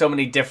you so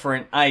many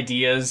different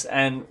ideas,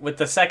 and with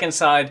the second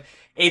side,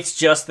 it's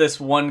just this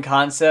one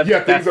concept.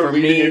 Yeah, things are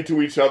leading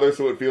into each other,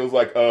 so it feels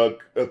like a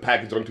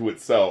package unto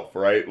itself,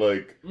 right?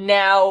 Like,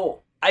 now,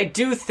 I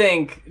do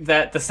think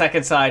that the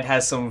second side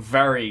has some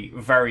very,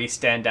 very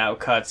standout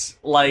cuts.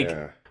 Like,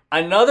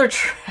 another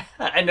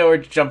I know we're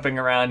jumping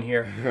around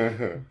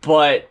here,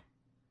 but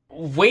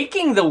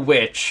Waking the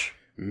Witch.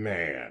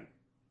 Man.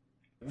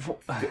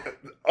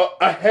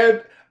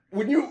 Ahead,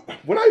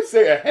 when I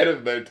say ahead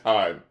of their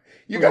time,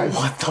 you guys,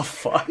 what the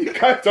fuck? You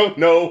guys don't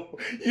know.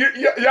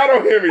 Y'all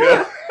don't hear me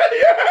though.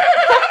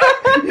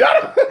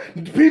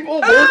 People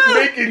weren't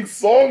making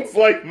songs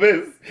like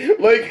this.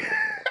 Like,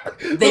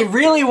 they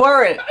really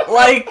weren't.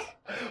 Like,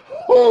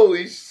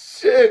 holy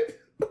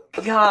shit.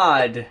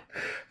 God.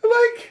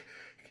 Like,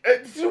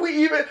 do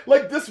we even,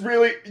 like, this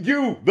really,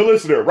 you, the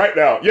listener, right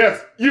now,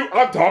 yes, you,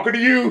 I'm talking to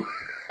you.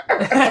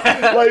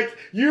 Like,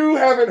 you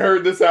haven't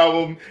heard this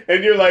album,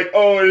 and you're like,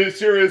 oh, it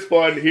sure is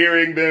fun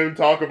hearing them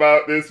talk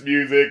about this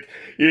music,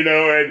 you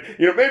know, and,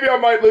 you know, maybe I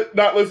might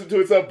not listen to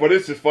it stuff, but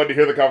it's just fun to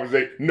hear the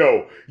conversation.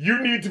 No,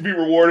 you need to be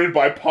rewarded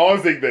by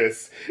pausing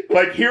this.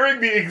 Like,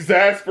 hearing the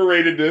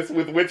exasperatedness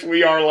with which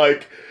we are,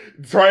 like,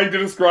 trying to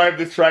describe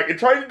this track and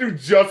trying to do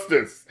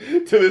justice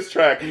to this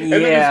track. And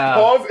then just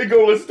pause and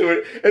go listen to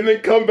it, and then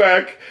come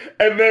back,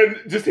 and then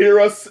just hear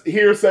us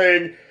here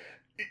saying,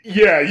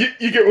 yeah,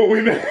 you get what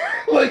we meant.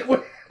 Like,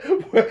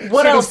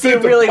 what else do you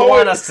really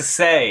want us to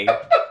say?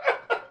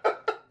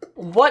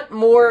 What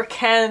more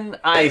can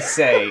I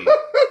say? It's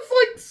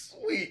like,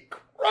 sweet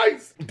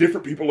Christ.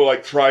 Different people are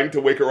like trying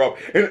to wake her up.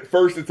 And at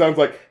first it sounds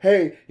like,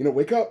 hey, you know,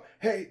 wake up.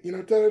 Hey, you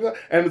know, da-da-da.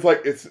 And it's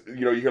like, it's,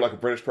 you know, you hear like a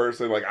British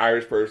person, like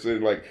Irish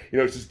person, like, you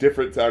know, it's just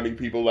different sounding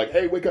people like,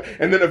 hey, wake up.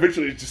 And then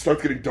eventually it just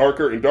starts getting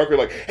darker and darker.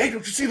 Like, hey,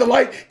 don't you see the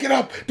light? Get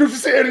up. Don't you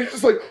see it? And it's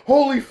just like,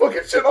 holy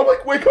fucking shit. I'm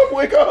like, wake up,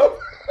 wake up.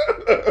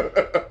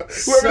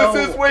 Whoever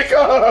this is, wake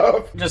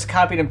up. Just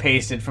copied and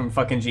pasted from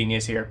fucking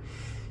Genius here.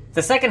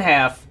 The second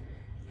half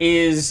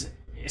is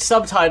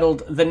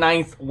subtitled The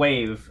Ninth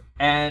Wave.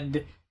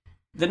 And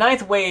the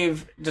Ninth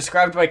Wave,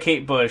 described by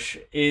Kate Bush,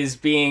 is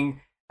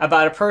being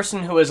about a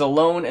person who is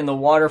alone in the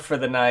water for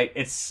the night.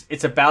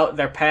 It's about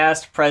their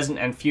past, present,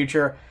 and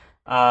future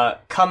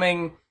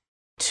coming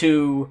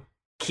to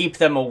keep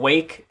them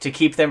awake, to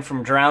keep them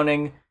from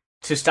drowning,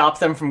 to stop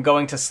them from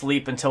going to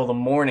sleep until the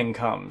morning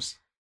comes.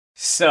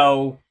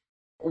 So,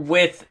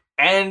 with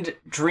And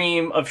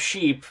Dream of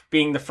Sheep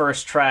being the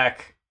first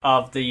track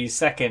of the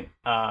second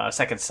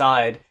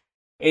side,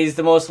 is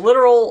the most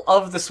literal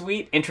of the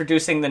suite,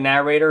 introducing the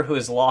narrator who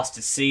is lost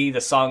at sea.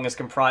 The song is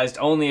comprised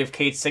only of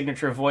Kate's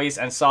signature voice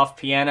and soft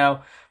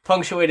piano,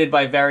 punctuated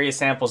by various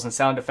samples and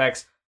sound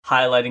effects,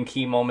 highlighting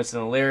key moments in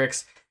the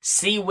lyrics.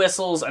 Sea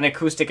whistles and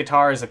acoustic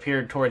guitars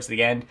appeared towards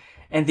the end.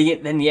 And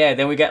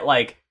then we get,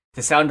 like,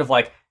 the sound of,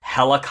 like,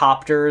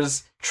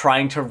 helicopters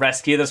trying to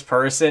rescue this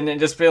person and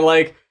just being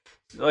like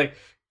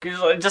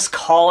just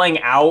calling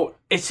out.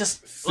 It's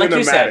just cinematic. Like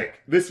you said,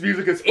 this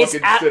music is fucking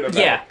cinematic.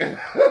 Yeah.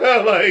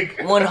 Like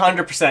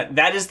 100%.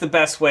 That is the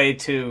best way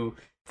to.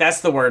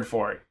 That's the word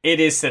for it. It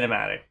is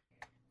cinematic.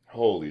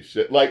 Holy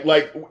shit! Like,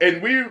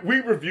 and we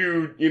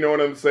reviewed. You know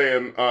what I'm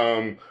saying?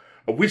 I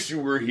Wish You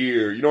Were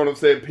Here. You know what I'm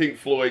saying? Pink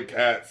Floyd,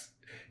 Cats.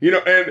 You know,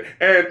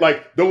 and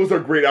like those are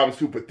great albums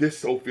too. But this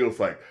so feels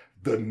like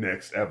the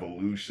next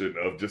evolution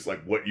of just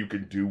like what you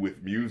can do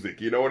with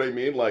music. You know what I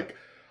mean? Like,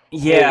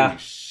 holy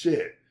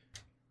shit.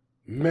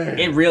 Man,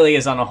 it really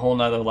is on a whole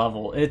nother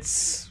level.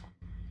 It's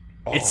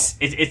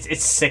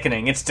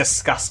sickening. It's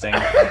disgusting.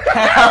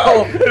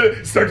 How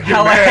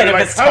ahead of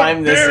its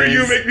time this is. How dare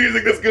you make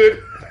music this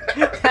good?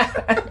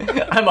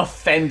 I'm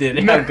offended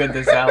at how good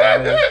this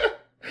album is.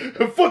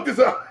 Fuck this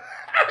up.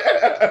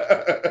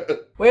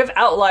 We have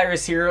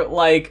outliers here,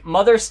 like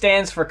Mother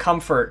Stands for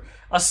Comfort,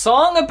 a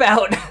song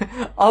about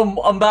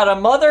a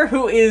mother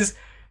who is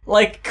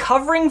like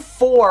covering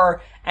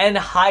for and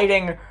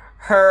hiding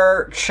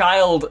her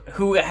child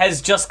who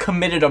has just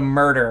committed a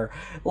murder.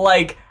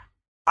 Like,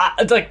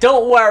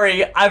 don't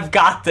worry, I've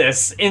got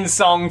this in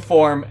song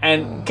form.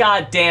 And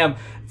goddamn,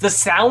 the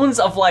sounds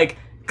of like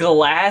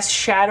glass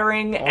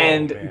shattering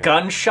and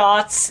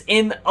gunshots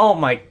in. Oh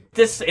my,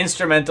 this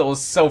instrumental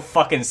is so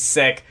fucking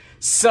sick.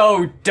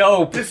 So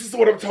dope. This is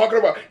what I'm talking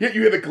about. Yeah, you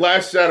hear the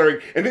glass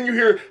shattering, and then you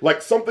hear,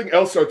 like, something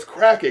else starts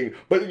cracking,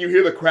 but then you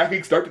hear the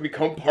cracking start to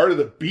become part of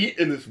the beat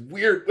in this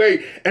weird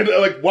way, and,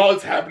 like, while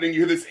it's happening,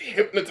 you hear this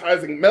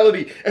hypnotizing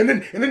melody, and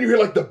then you hear,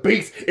 like, the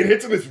bass. It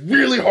hits in this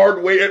really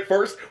hard way at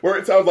first, where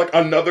it sounds like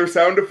another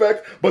sound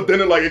effect, but then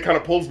it kind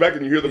of pulls back,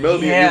 and you hear the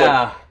melody, and you're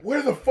like,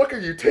 where the fuck are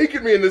you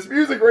taking me in this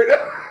music right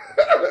now?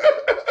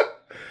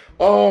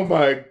 Oh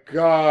my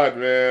god,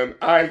 man.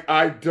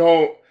 I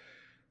don't...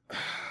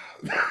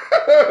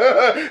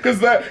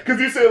 Because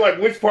you say like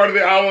which part of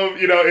the album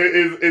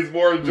is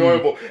more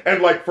enjoyable,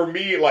 and like for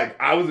me, like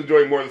I was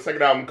enjoying more of the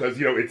second album because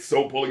it's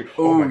so pulling.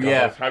 Oh my god!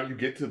 By the time you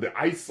get to the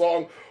Ice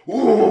song,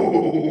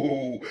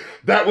 ooh,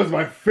 that was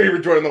my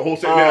favorite joint in the whole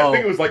shit. Man, I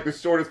think it was like the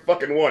shortest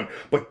fucking one,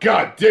 but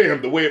god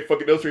damn the way it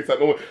fucking illustrates that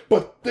moment.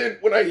 But then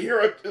when I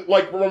hear it,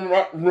 like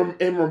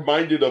am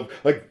reminded of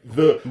like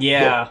the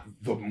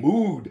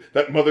mood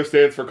that Mother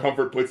Stands for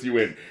Comfort puts you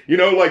in.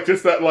 Like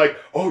just that like,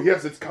 oh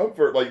yes, it's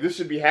comfort. Like this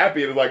should be happy.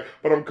 And it's like,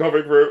 but I'm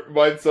covering for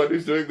my son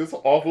who's doing this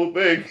awful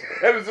thing.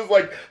 And it's just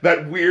like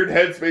that weird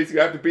headspace you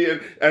have to be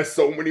in, as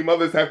so many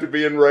mothers have to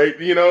be in, right?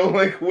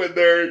 Like when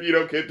their,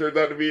 kid turns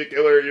out to be a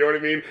killer, you know what I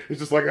mean? It's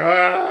just like,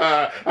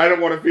 I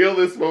don't want to feel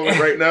this moment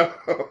right now.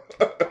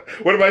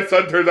 When my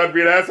son turns out to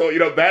be an asshole,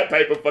 that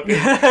type of fucking,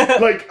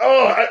 like,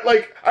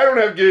 I don't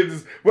have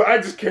kids, but I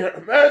just can't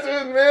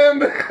imagine,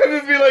 man. I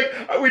just be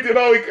like, we did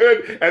all we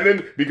could. And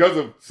then because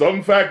of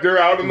some factor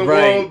out in the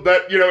world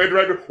that,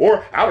 interacted,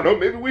 or I don't know,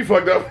 maybe we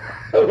fucked up.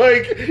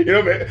 Like,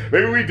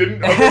 maybe we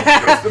didn't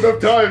just enough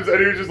times, and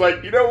he was just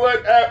like, you know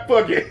what,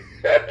 fuck it.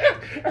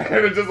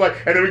 And it's just like,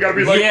 and then we gotta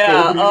be like,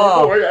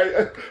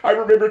 I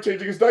remember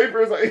changing his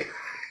diapers, like,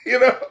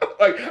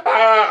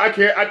 I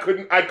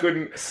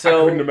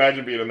couldn't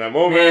imagine being in that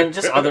moment. Man,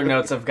 just other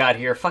notes I've got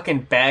here.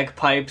 Fucking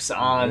bagpipes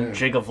on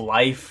Jig of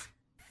Life.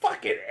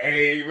 Fucking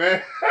A,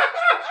 man.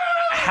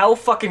 How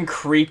fucking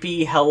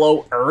creepy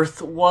Hello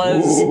Earth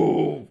was.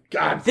 Ooh,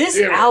 god this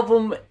damn.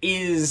 album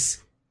is...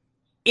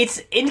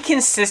 It's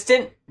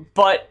inconsistent,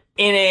 but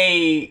in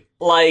a,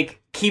 like,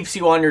 keeps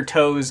you on your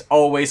toes,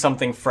 always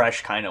something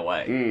fresh kind of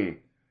way.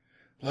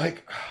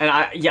 Like... And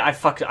I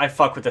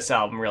fuck with this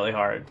album really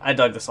hard. I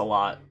dug this a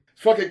lot.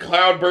 Fucking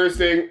cloud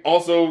bursting,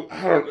 also,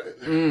 I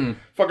don't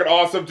fucking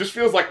awesome. Just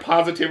feels like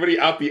positivity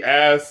out the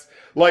ass.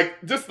 Like,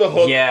 just the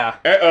hook. Yeah.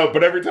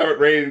 But every time it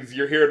rains,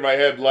 you're hearing in my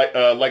head, like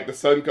the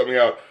sun coming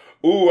out.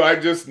 Ooh, I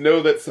just know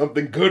that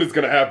something good is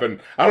gonna happen.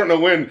 I don't know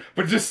when,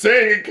 but just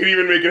saying it can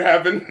even make it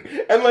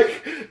happen. And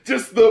like,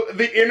 just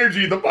the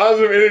energy, the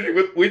positive energy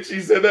with which he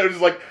said that, it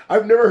was like,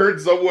 I've never heard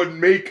someone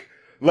make,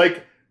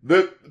 like,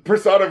 the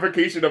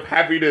personification of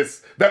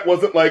happiness that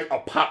wasn't like a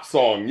pop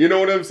song. You know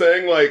what I'm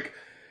saying? Like,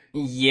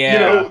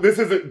 yeah. This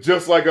isn't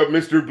just like a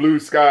Mr. Blue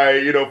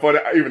Sky, fun,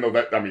 even though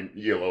that, I mean,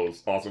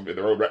 ELO's awesome in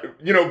their own right, but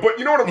you know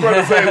what I'm trying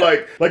to say?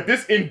 Like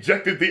this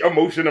injected the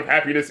emotion of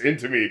happiness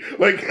into me.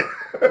 Like, you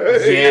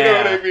know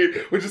what I mean?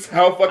 Which is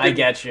how fucking I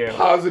get you.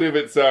 Positive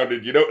it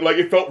sounded, Like,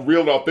 it felt real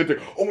and authentic.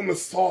 Oh, and the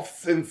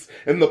soft synths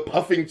and the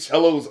puffing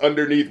cellos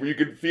underneath where you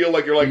could feel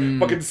like you're like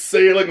fucking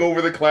sailing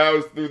over the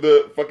clouds through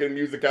the fucking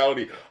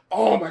musicality.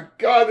 Oh my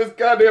god, this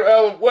goddamn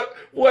album.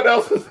 What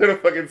else is there to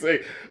fucking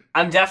say?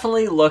 I'm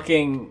definitely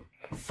looking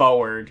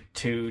forward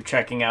to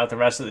checking out the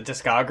rest of the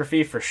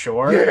discography for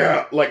sure.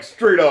 Yeah, like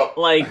straight up.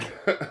 Like,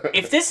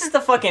 if this is the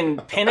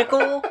fucking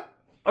pinnacle,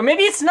 or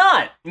maybe it's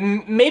not.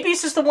 Maybe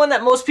it's just the one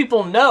that most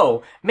people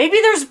know. Maybe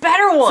there's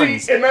better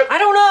ones. I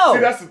don't know. See,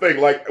 that's the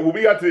thing. Like, when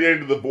we got to the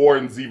end of the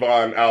Born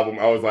Zevon album,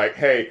 I was like,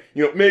 hey,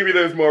 maybe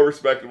there's more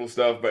respectable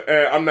stuff, but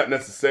I'm not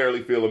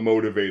necessarily feeling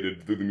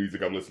motivated through the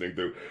music I'm listening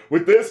to.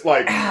 With this,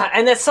 like...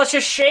 And that's such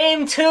a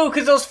shame, too,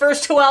 because those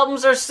first two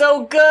albums are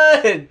so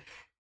good.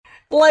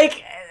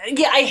 Like,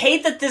 yeah, I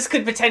hate that this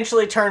could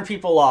potentially turn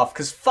people off,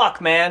 because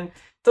fuck, man.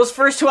 Those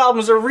first two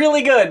albums are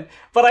really good,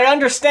 but I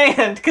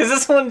understand, because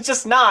this one's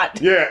just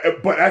not. Yeah,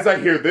 but as I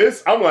hear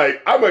this, I'm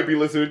like, I might be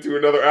listening to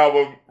another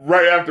album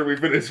right after we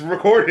finish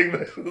recording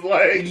this.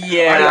 Like,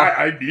 yeah.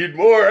 I need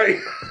more.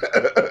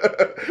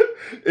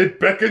 It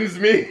beckons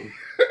me.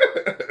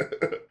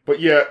 But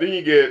yeah, then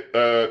you get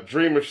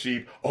Dream of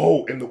Sheep.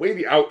 Oh, and the way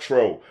the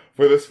outro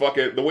for this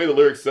the way the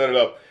lyrics set it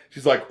up,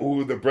 she's like,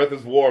 ooh, the breath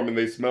is warm and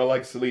they smell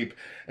like sleep.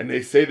 And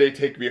they say they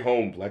take me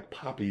home like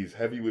poppies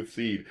heavy with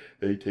seed.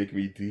 They take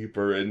me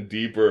deeper and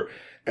deeper.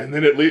 And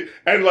then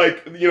and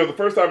like, the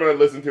first time I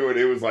listened to it,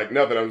 it was like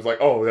nothing. I was like,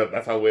 oh,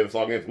 that's how the way the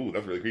song is. Ooh,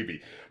 that's really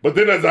creepy. But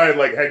then as I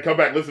had come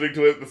back listening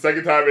to it the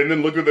second time and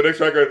then looked at the next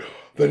track,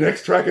 the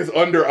next track is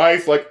Under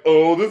Ice. Like,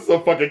 oh, this is a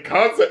fucking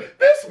concept.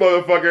 This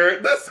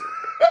motherfucker,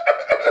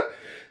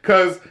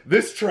 Because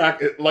this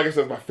track, like I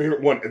said, is my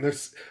favorite one. And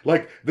there's,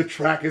 like, the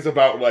track is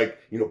about, like,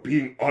 you know,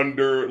 being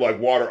under, like,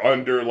 water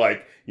under,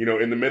 like, you know,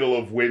 in the middle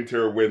of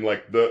winter when,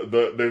 like,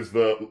 there's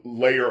the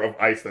layer of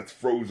ice that's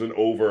frozen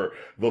over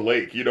the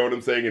lake, you know what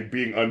I'm saying? And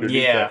being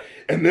underneath that.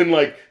 And then,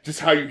 like, just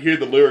how you hear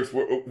the lyrics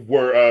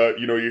where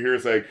you know, you hear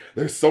it saying,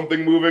 there's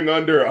something moving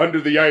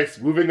under the ice,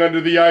 moving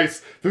under the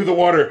ice, through the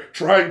water,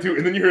 trying to,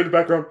 and then you hear in the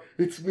background,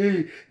 it's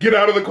me, get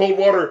out of the cold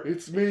water,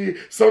 it's me,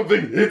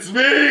 something, it's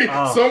me,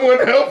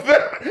 someone help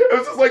them. It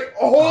was just like,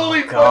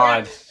 holy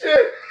fucking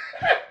shit.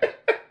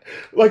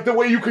 Like, the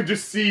way you could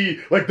just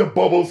see, like, the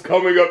bubbles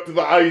coming up to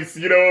the ice,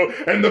 you know,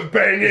 and the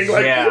banging,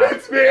 like,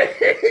 it's me.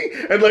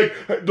 And,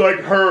 like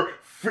her,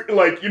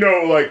 like, you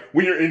know, like,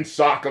 when you're in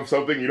shock of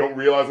something, you don't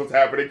realize what's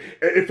happening.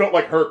 It felt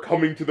like her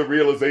coming to the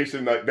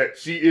realization that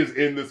she is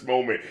in this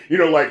moment. You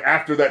know, like,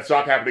 after that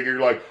shock happening, you're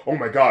like, oh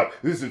my god,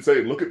 this is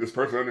insane. Look at this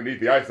person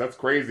underneath the ice. That's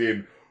crazy.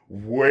 And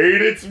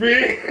wait, it's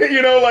me.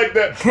 You know, like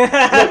that.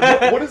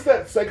 Like, what is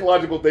that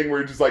psychological thing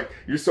where you're just like,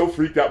 you're so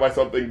freaked out by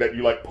something that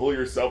you like pull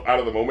yourself out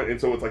of the moment, and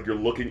so it's like you're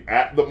looking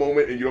at the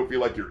moment and you don't feel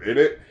like you're in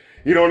it.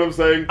 You know what I'm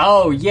saying?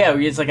 Oh yeah,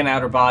 it's like an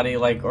outer body,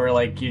 like, or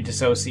like you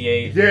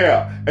dissociate.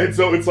 Yeah, and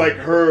so it's like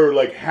her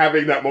like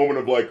having that moment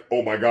of like,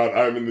 oh my god,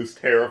 I'm in this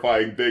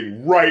terrifying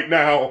thing right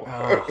now.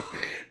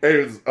 And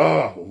it's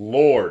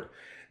Lord,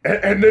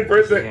 and then for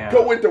instance,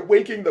 go into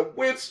Waking the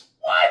Witch.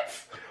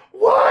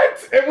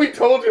 What? And we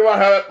told you about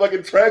how that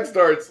fucking track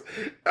starts.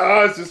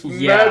 It's just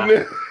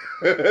madness.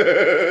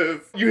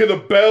 You hear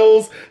the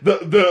bells,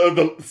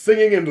 the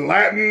singing in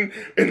Latin,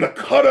 and the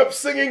cut-up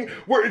singing,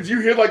 where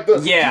you hear like the...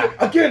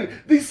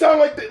 Again, these sound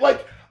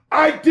like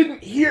I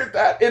didn't hear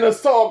that in a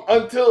song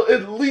until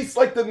at least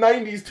like the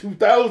 90s,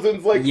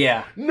 2000s. Like,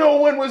 no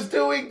one was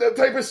doing that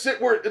type of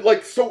shit where it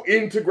like so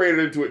integrated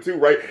into it too,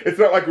 right? It's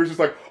not like we're just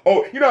like,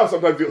 oh, you know how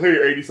sometimes you'll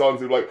hear 80s songs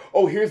and you're like,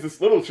 oh, here's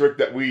this little trick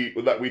that we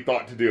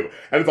thought to do.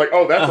 And it's like,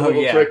 oh, that's a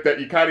little trick that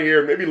you kind of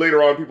hear. Maybe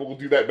later on people will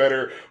do that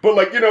better. But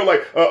like, you know,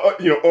 like,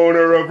 you know,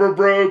 owner of a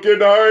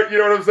broken heart, you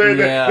know what I'm saying?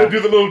 They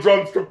do the little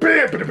drums. Oh,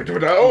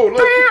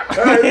 look,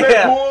 isn't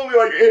that cool?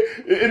 Like,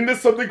 isn't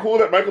this something cool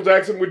that Michael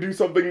Jackson would do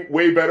something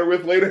way better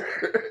with later?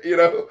 You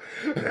know?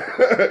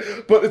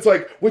 But it's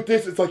like, with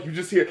this, it's like you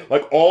just hear,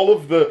 like, all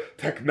of the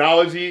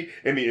technology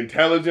and the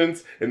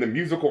intelligence and the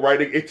musical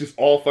writing, it just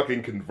all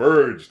fucking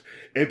converged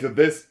into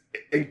this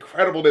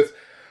incredibleness.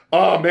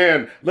 Oh,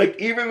 man. Like,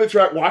 even the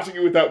track Watching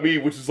You Without Me,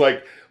 which is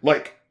like,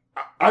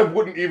 I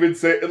wouldn't even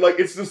say, like,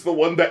 it's just the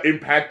one that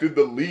impacted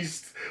the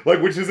least,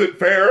 like, which isn't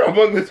fair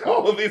among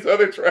all of these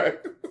other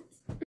tracks.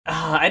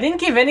 I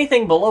didn't give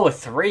anything below a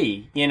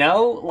 3, you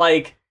know?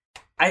 Like,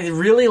 I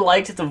really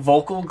liked the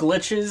vocal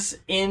glitches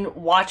in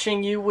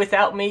Watching You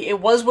Without Me. It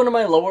was one of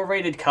my lower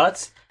rated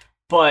cuts,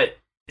 but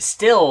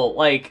still,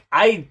 like,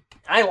 I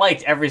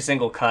liked every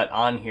single cut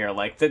on here.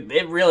 Like,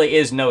 it really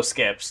is no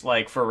skips,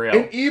 like, for real.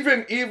 And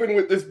even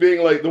with this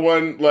being, like, the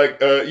one, like,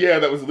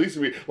 that was the least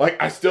of me,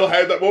 like, I still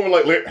had that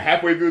moment, like,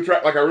 halfway through the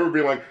track, like, I remember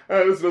being like,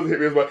 this doesn't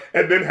hit me as much.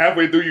 And then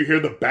halfway through, you hear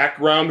the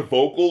background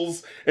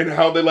vocals and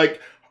how they,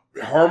 like,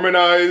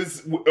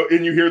 harmonize,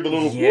 and you hear the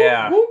little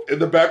whoop, whoop in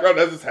the background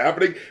as it's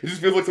happening. It just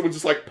feels like someone's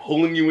just, like,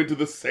 pulling you into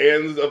the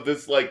sands of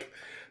this, like,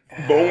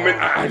 moment.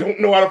 I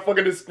don't know how to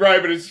fucking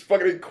describe it. It's just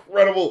fucking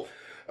incredible.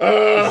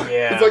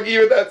 It's like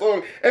even that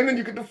song, and then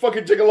you get the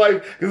fucking Jig of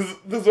Life, because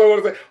this is what I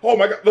want to say. Oh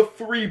my god, the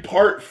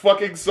 3-part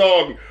fucking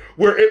song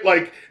where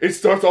it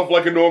starts off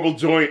like a normal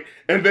joint,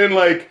 and then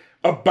like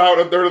about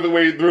a third of the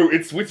way through,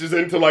 it switches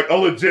into like a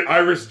legit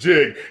Irish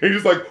jig, and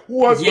you're just like,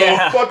 what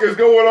the fuck is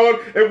going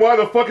on, and why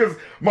the fuck is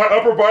my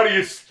upper body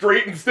is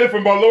straight and stiff,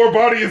 and my lower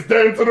body is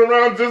dancing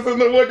around just in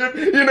the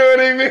fucking, you know what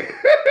I mean?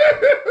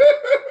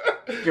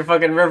 Your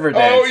fucking river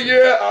dance. Oh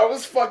yeah, I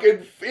was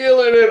fucking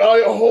feeling it.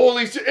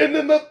 Holy shit. And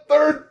then the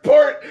third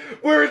part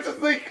where it's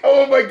just like,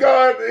 oh my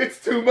god,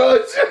 it's too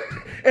much.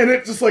 And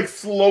it just like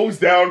slows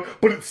down,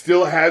 but it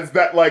still has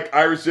that like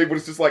Irish jig, but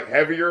it's just like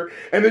heavier.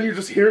 And then you're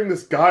just hearing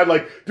this guy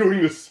like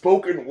doing this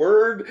spoken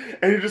word,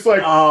 and you're just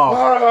like,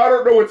 I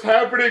don't know what's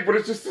happening, but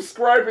it's just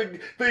describing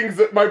things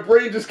that my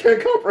brain just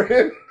can't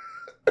comprehend.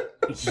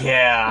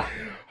 Yeah.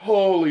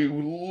 Holy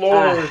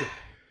Lord.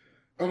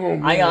 Oh,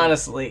 man. I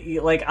honestly,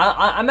 like,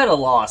 I'm at a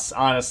loss,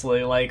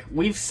 honestly. Like,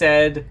 we've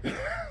said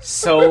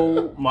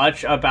so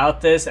much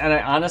about this, and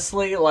I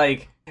honestly,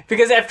 like,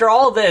 because after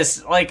all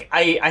this, like,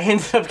 I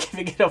ended up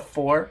giving it a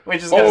 4,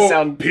 which is gonna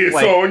sound,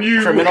 like, on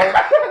you. Criminal.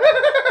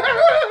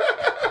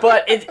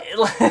 But it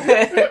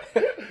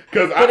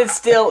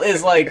still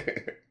is,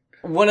 like,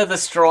 one of the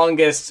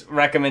strongest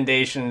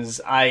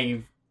recommendations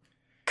I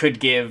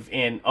could give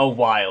in a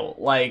while.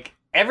 Like,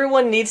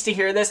 everyone needs to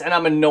hear this, and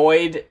I'm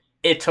annoyed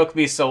it took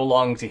me so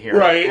long to hear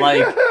it.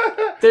 Like,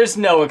 there's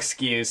no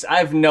excuse. I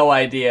have no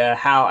idea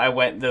how I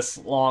went this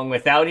long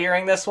without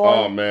hearing this one.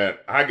 Oh, man.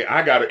 I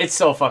got it. It's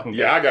so fucking good.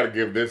 Yeah, I got to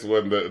give this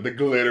one the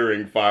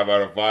glittering 5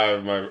 out of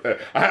 5.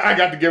 I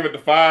got to give it the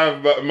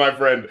 5, my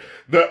friend.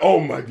 Oh,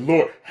 my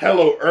Lord.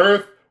 Hello,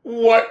 Earth.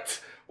 What?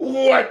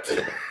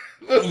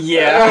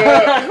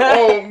 Yeah.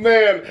 Oh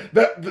man,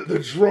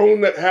 the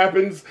drone that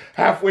happens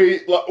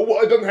halfway. Well,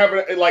 it doesn't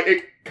happen. Like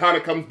it kind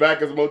of comes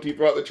back as a motif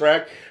throughout the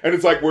track, and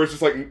it's like where it's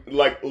just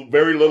like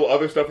very little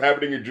other stuff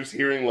happening. You're just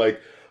hearing like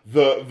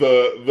the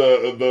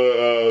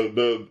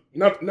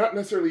not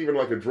necessarily even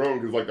like a drone,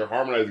 because like they're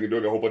harmonizing and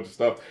doing a whole bunch of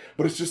stuff,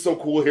 but it's just so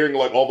cool hearing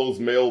like all those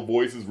male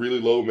voices, really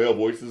low male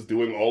voices,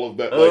 doing all of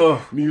that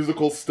like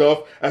musical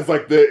stuff as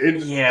like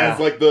as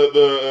like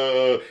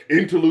the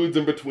interludes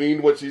in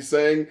between what she's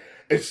saying.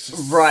 It's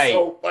just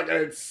so fucking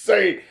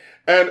insane.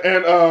 And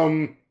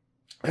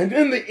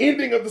then the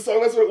ending of the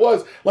song, that's what it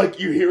was. Like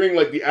you're hearing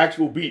like the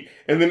actual beat,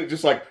 and then it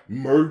just like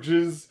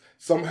merges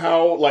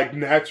somehow like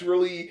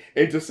naturally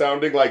into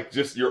sounding like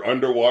just you're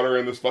underwater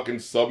in this fucking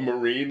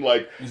submarine.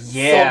 Like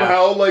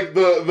somehow like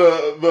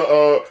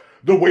the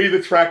way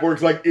the track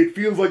works, like it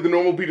feels like the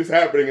normal beat is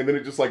happening, and then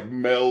it just like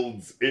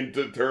melds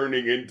into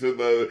turning into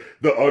the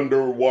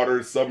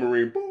underwater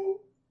submarine. Boo,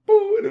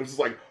 boo, and it was just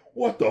like,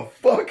 what the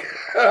fuck?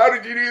 How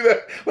did you do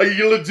that? Like,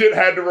 you legit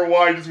had to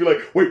rewind, just be like,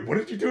 wait, what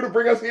did you do to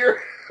bring us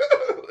here?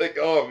 Like,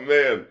 oh,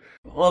 man.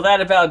 Well, that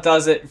about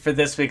does it for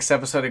this week's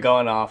episode of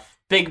Going Off.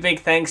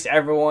 Big thanks to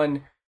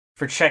everyone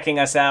for checking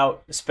us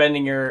out,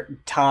 spending your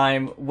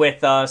time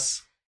with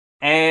us,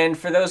 and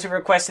for those who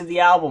requested the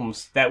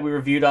albums that we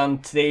reviewed on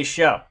today's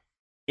show.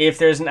 If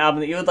there's an album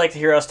that you would like to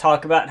hear us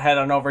talk about, head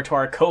on over to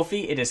our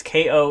Ko-fi. It is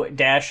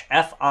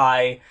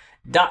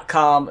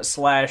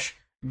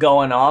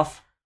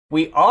ko-fi.com/goinoff.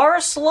 We are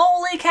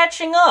slowly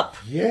catching up,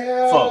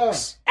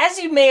 folks. As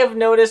you may have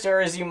noticed, or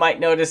as you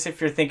might notice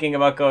if you're thinking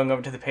about going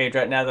over to the page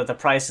right now, that the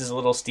price is a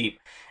little steep.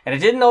 And it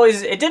didn't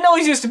always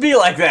used to be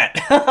like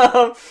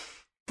that.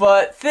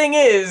 But thing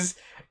is,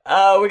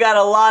 we got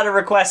a lot of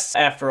requests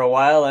after a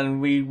while,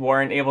 and we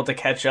weren't able to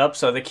catch up,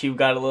 so the queue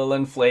got a little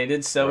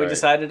inflated, so we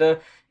decided to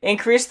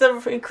increase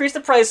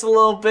the price a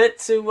little bit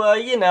to,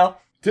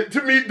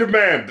 To meet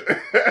demand.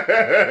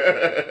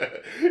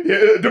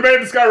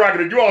 Demand is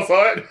skyrocketed. You all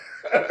saw it.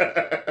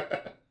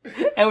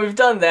 And we've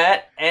done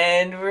that,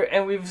 and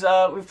we've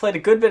played a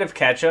good bit of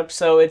catch up,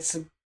 so it's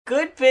a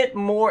good bit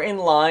more in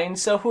line.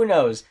 So who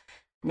knows?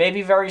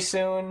 Maybe very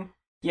soon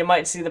you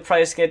might see the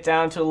price get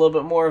down to a little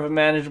bit more of a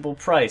manageable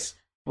price.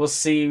 We'll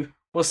see.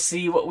 We'll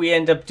see what we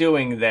end up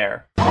doing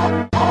there.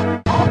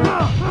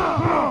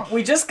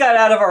 We just got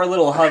out of our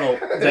little huddle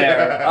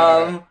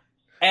there.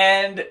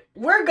 And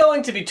we're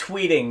going to be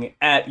tweeting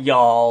at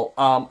y'all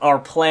our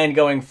plan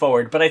going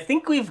forward, but I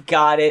think we've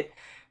got it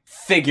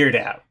figured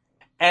out.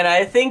 And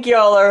I think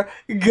y'all are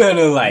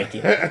gonna like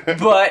it.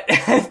 But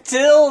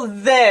until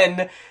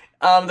then,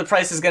 the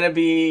price is gonna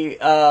be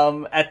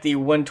at the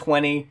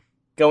 $120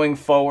 going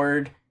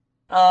forward.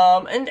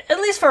 And at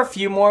least for a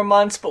few more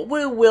months, but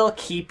we will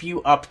keep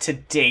you up to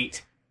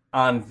date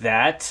on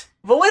that.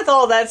 But with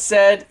all that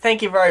said,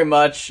 thank you very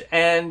much,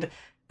 and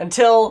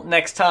until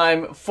next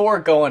time, for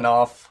Going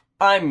Off,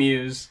 I'm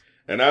Muse.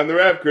 And I'm the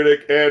Rap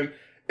Critic, and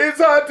it's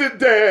hard to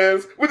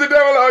dance with the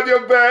devil on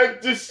your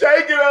back. Just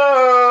shake it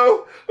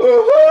off. Oh,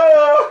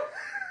 oh.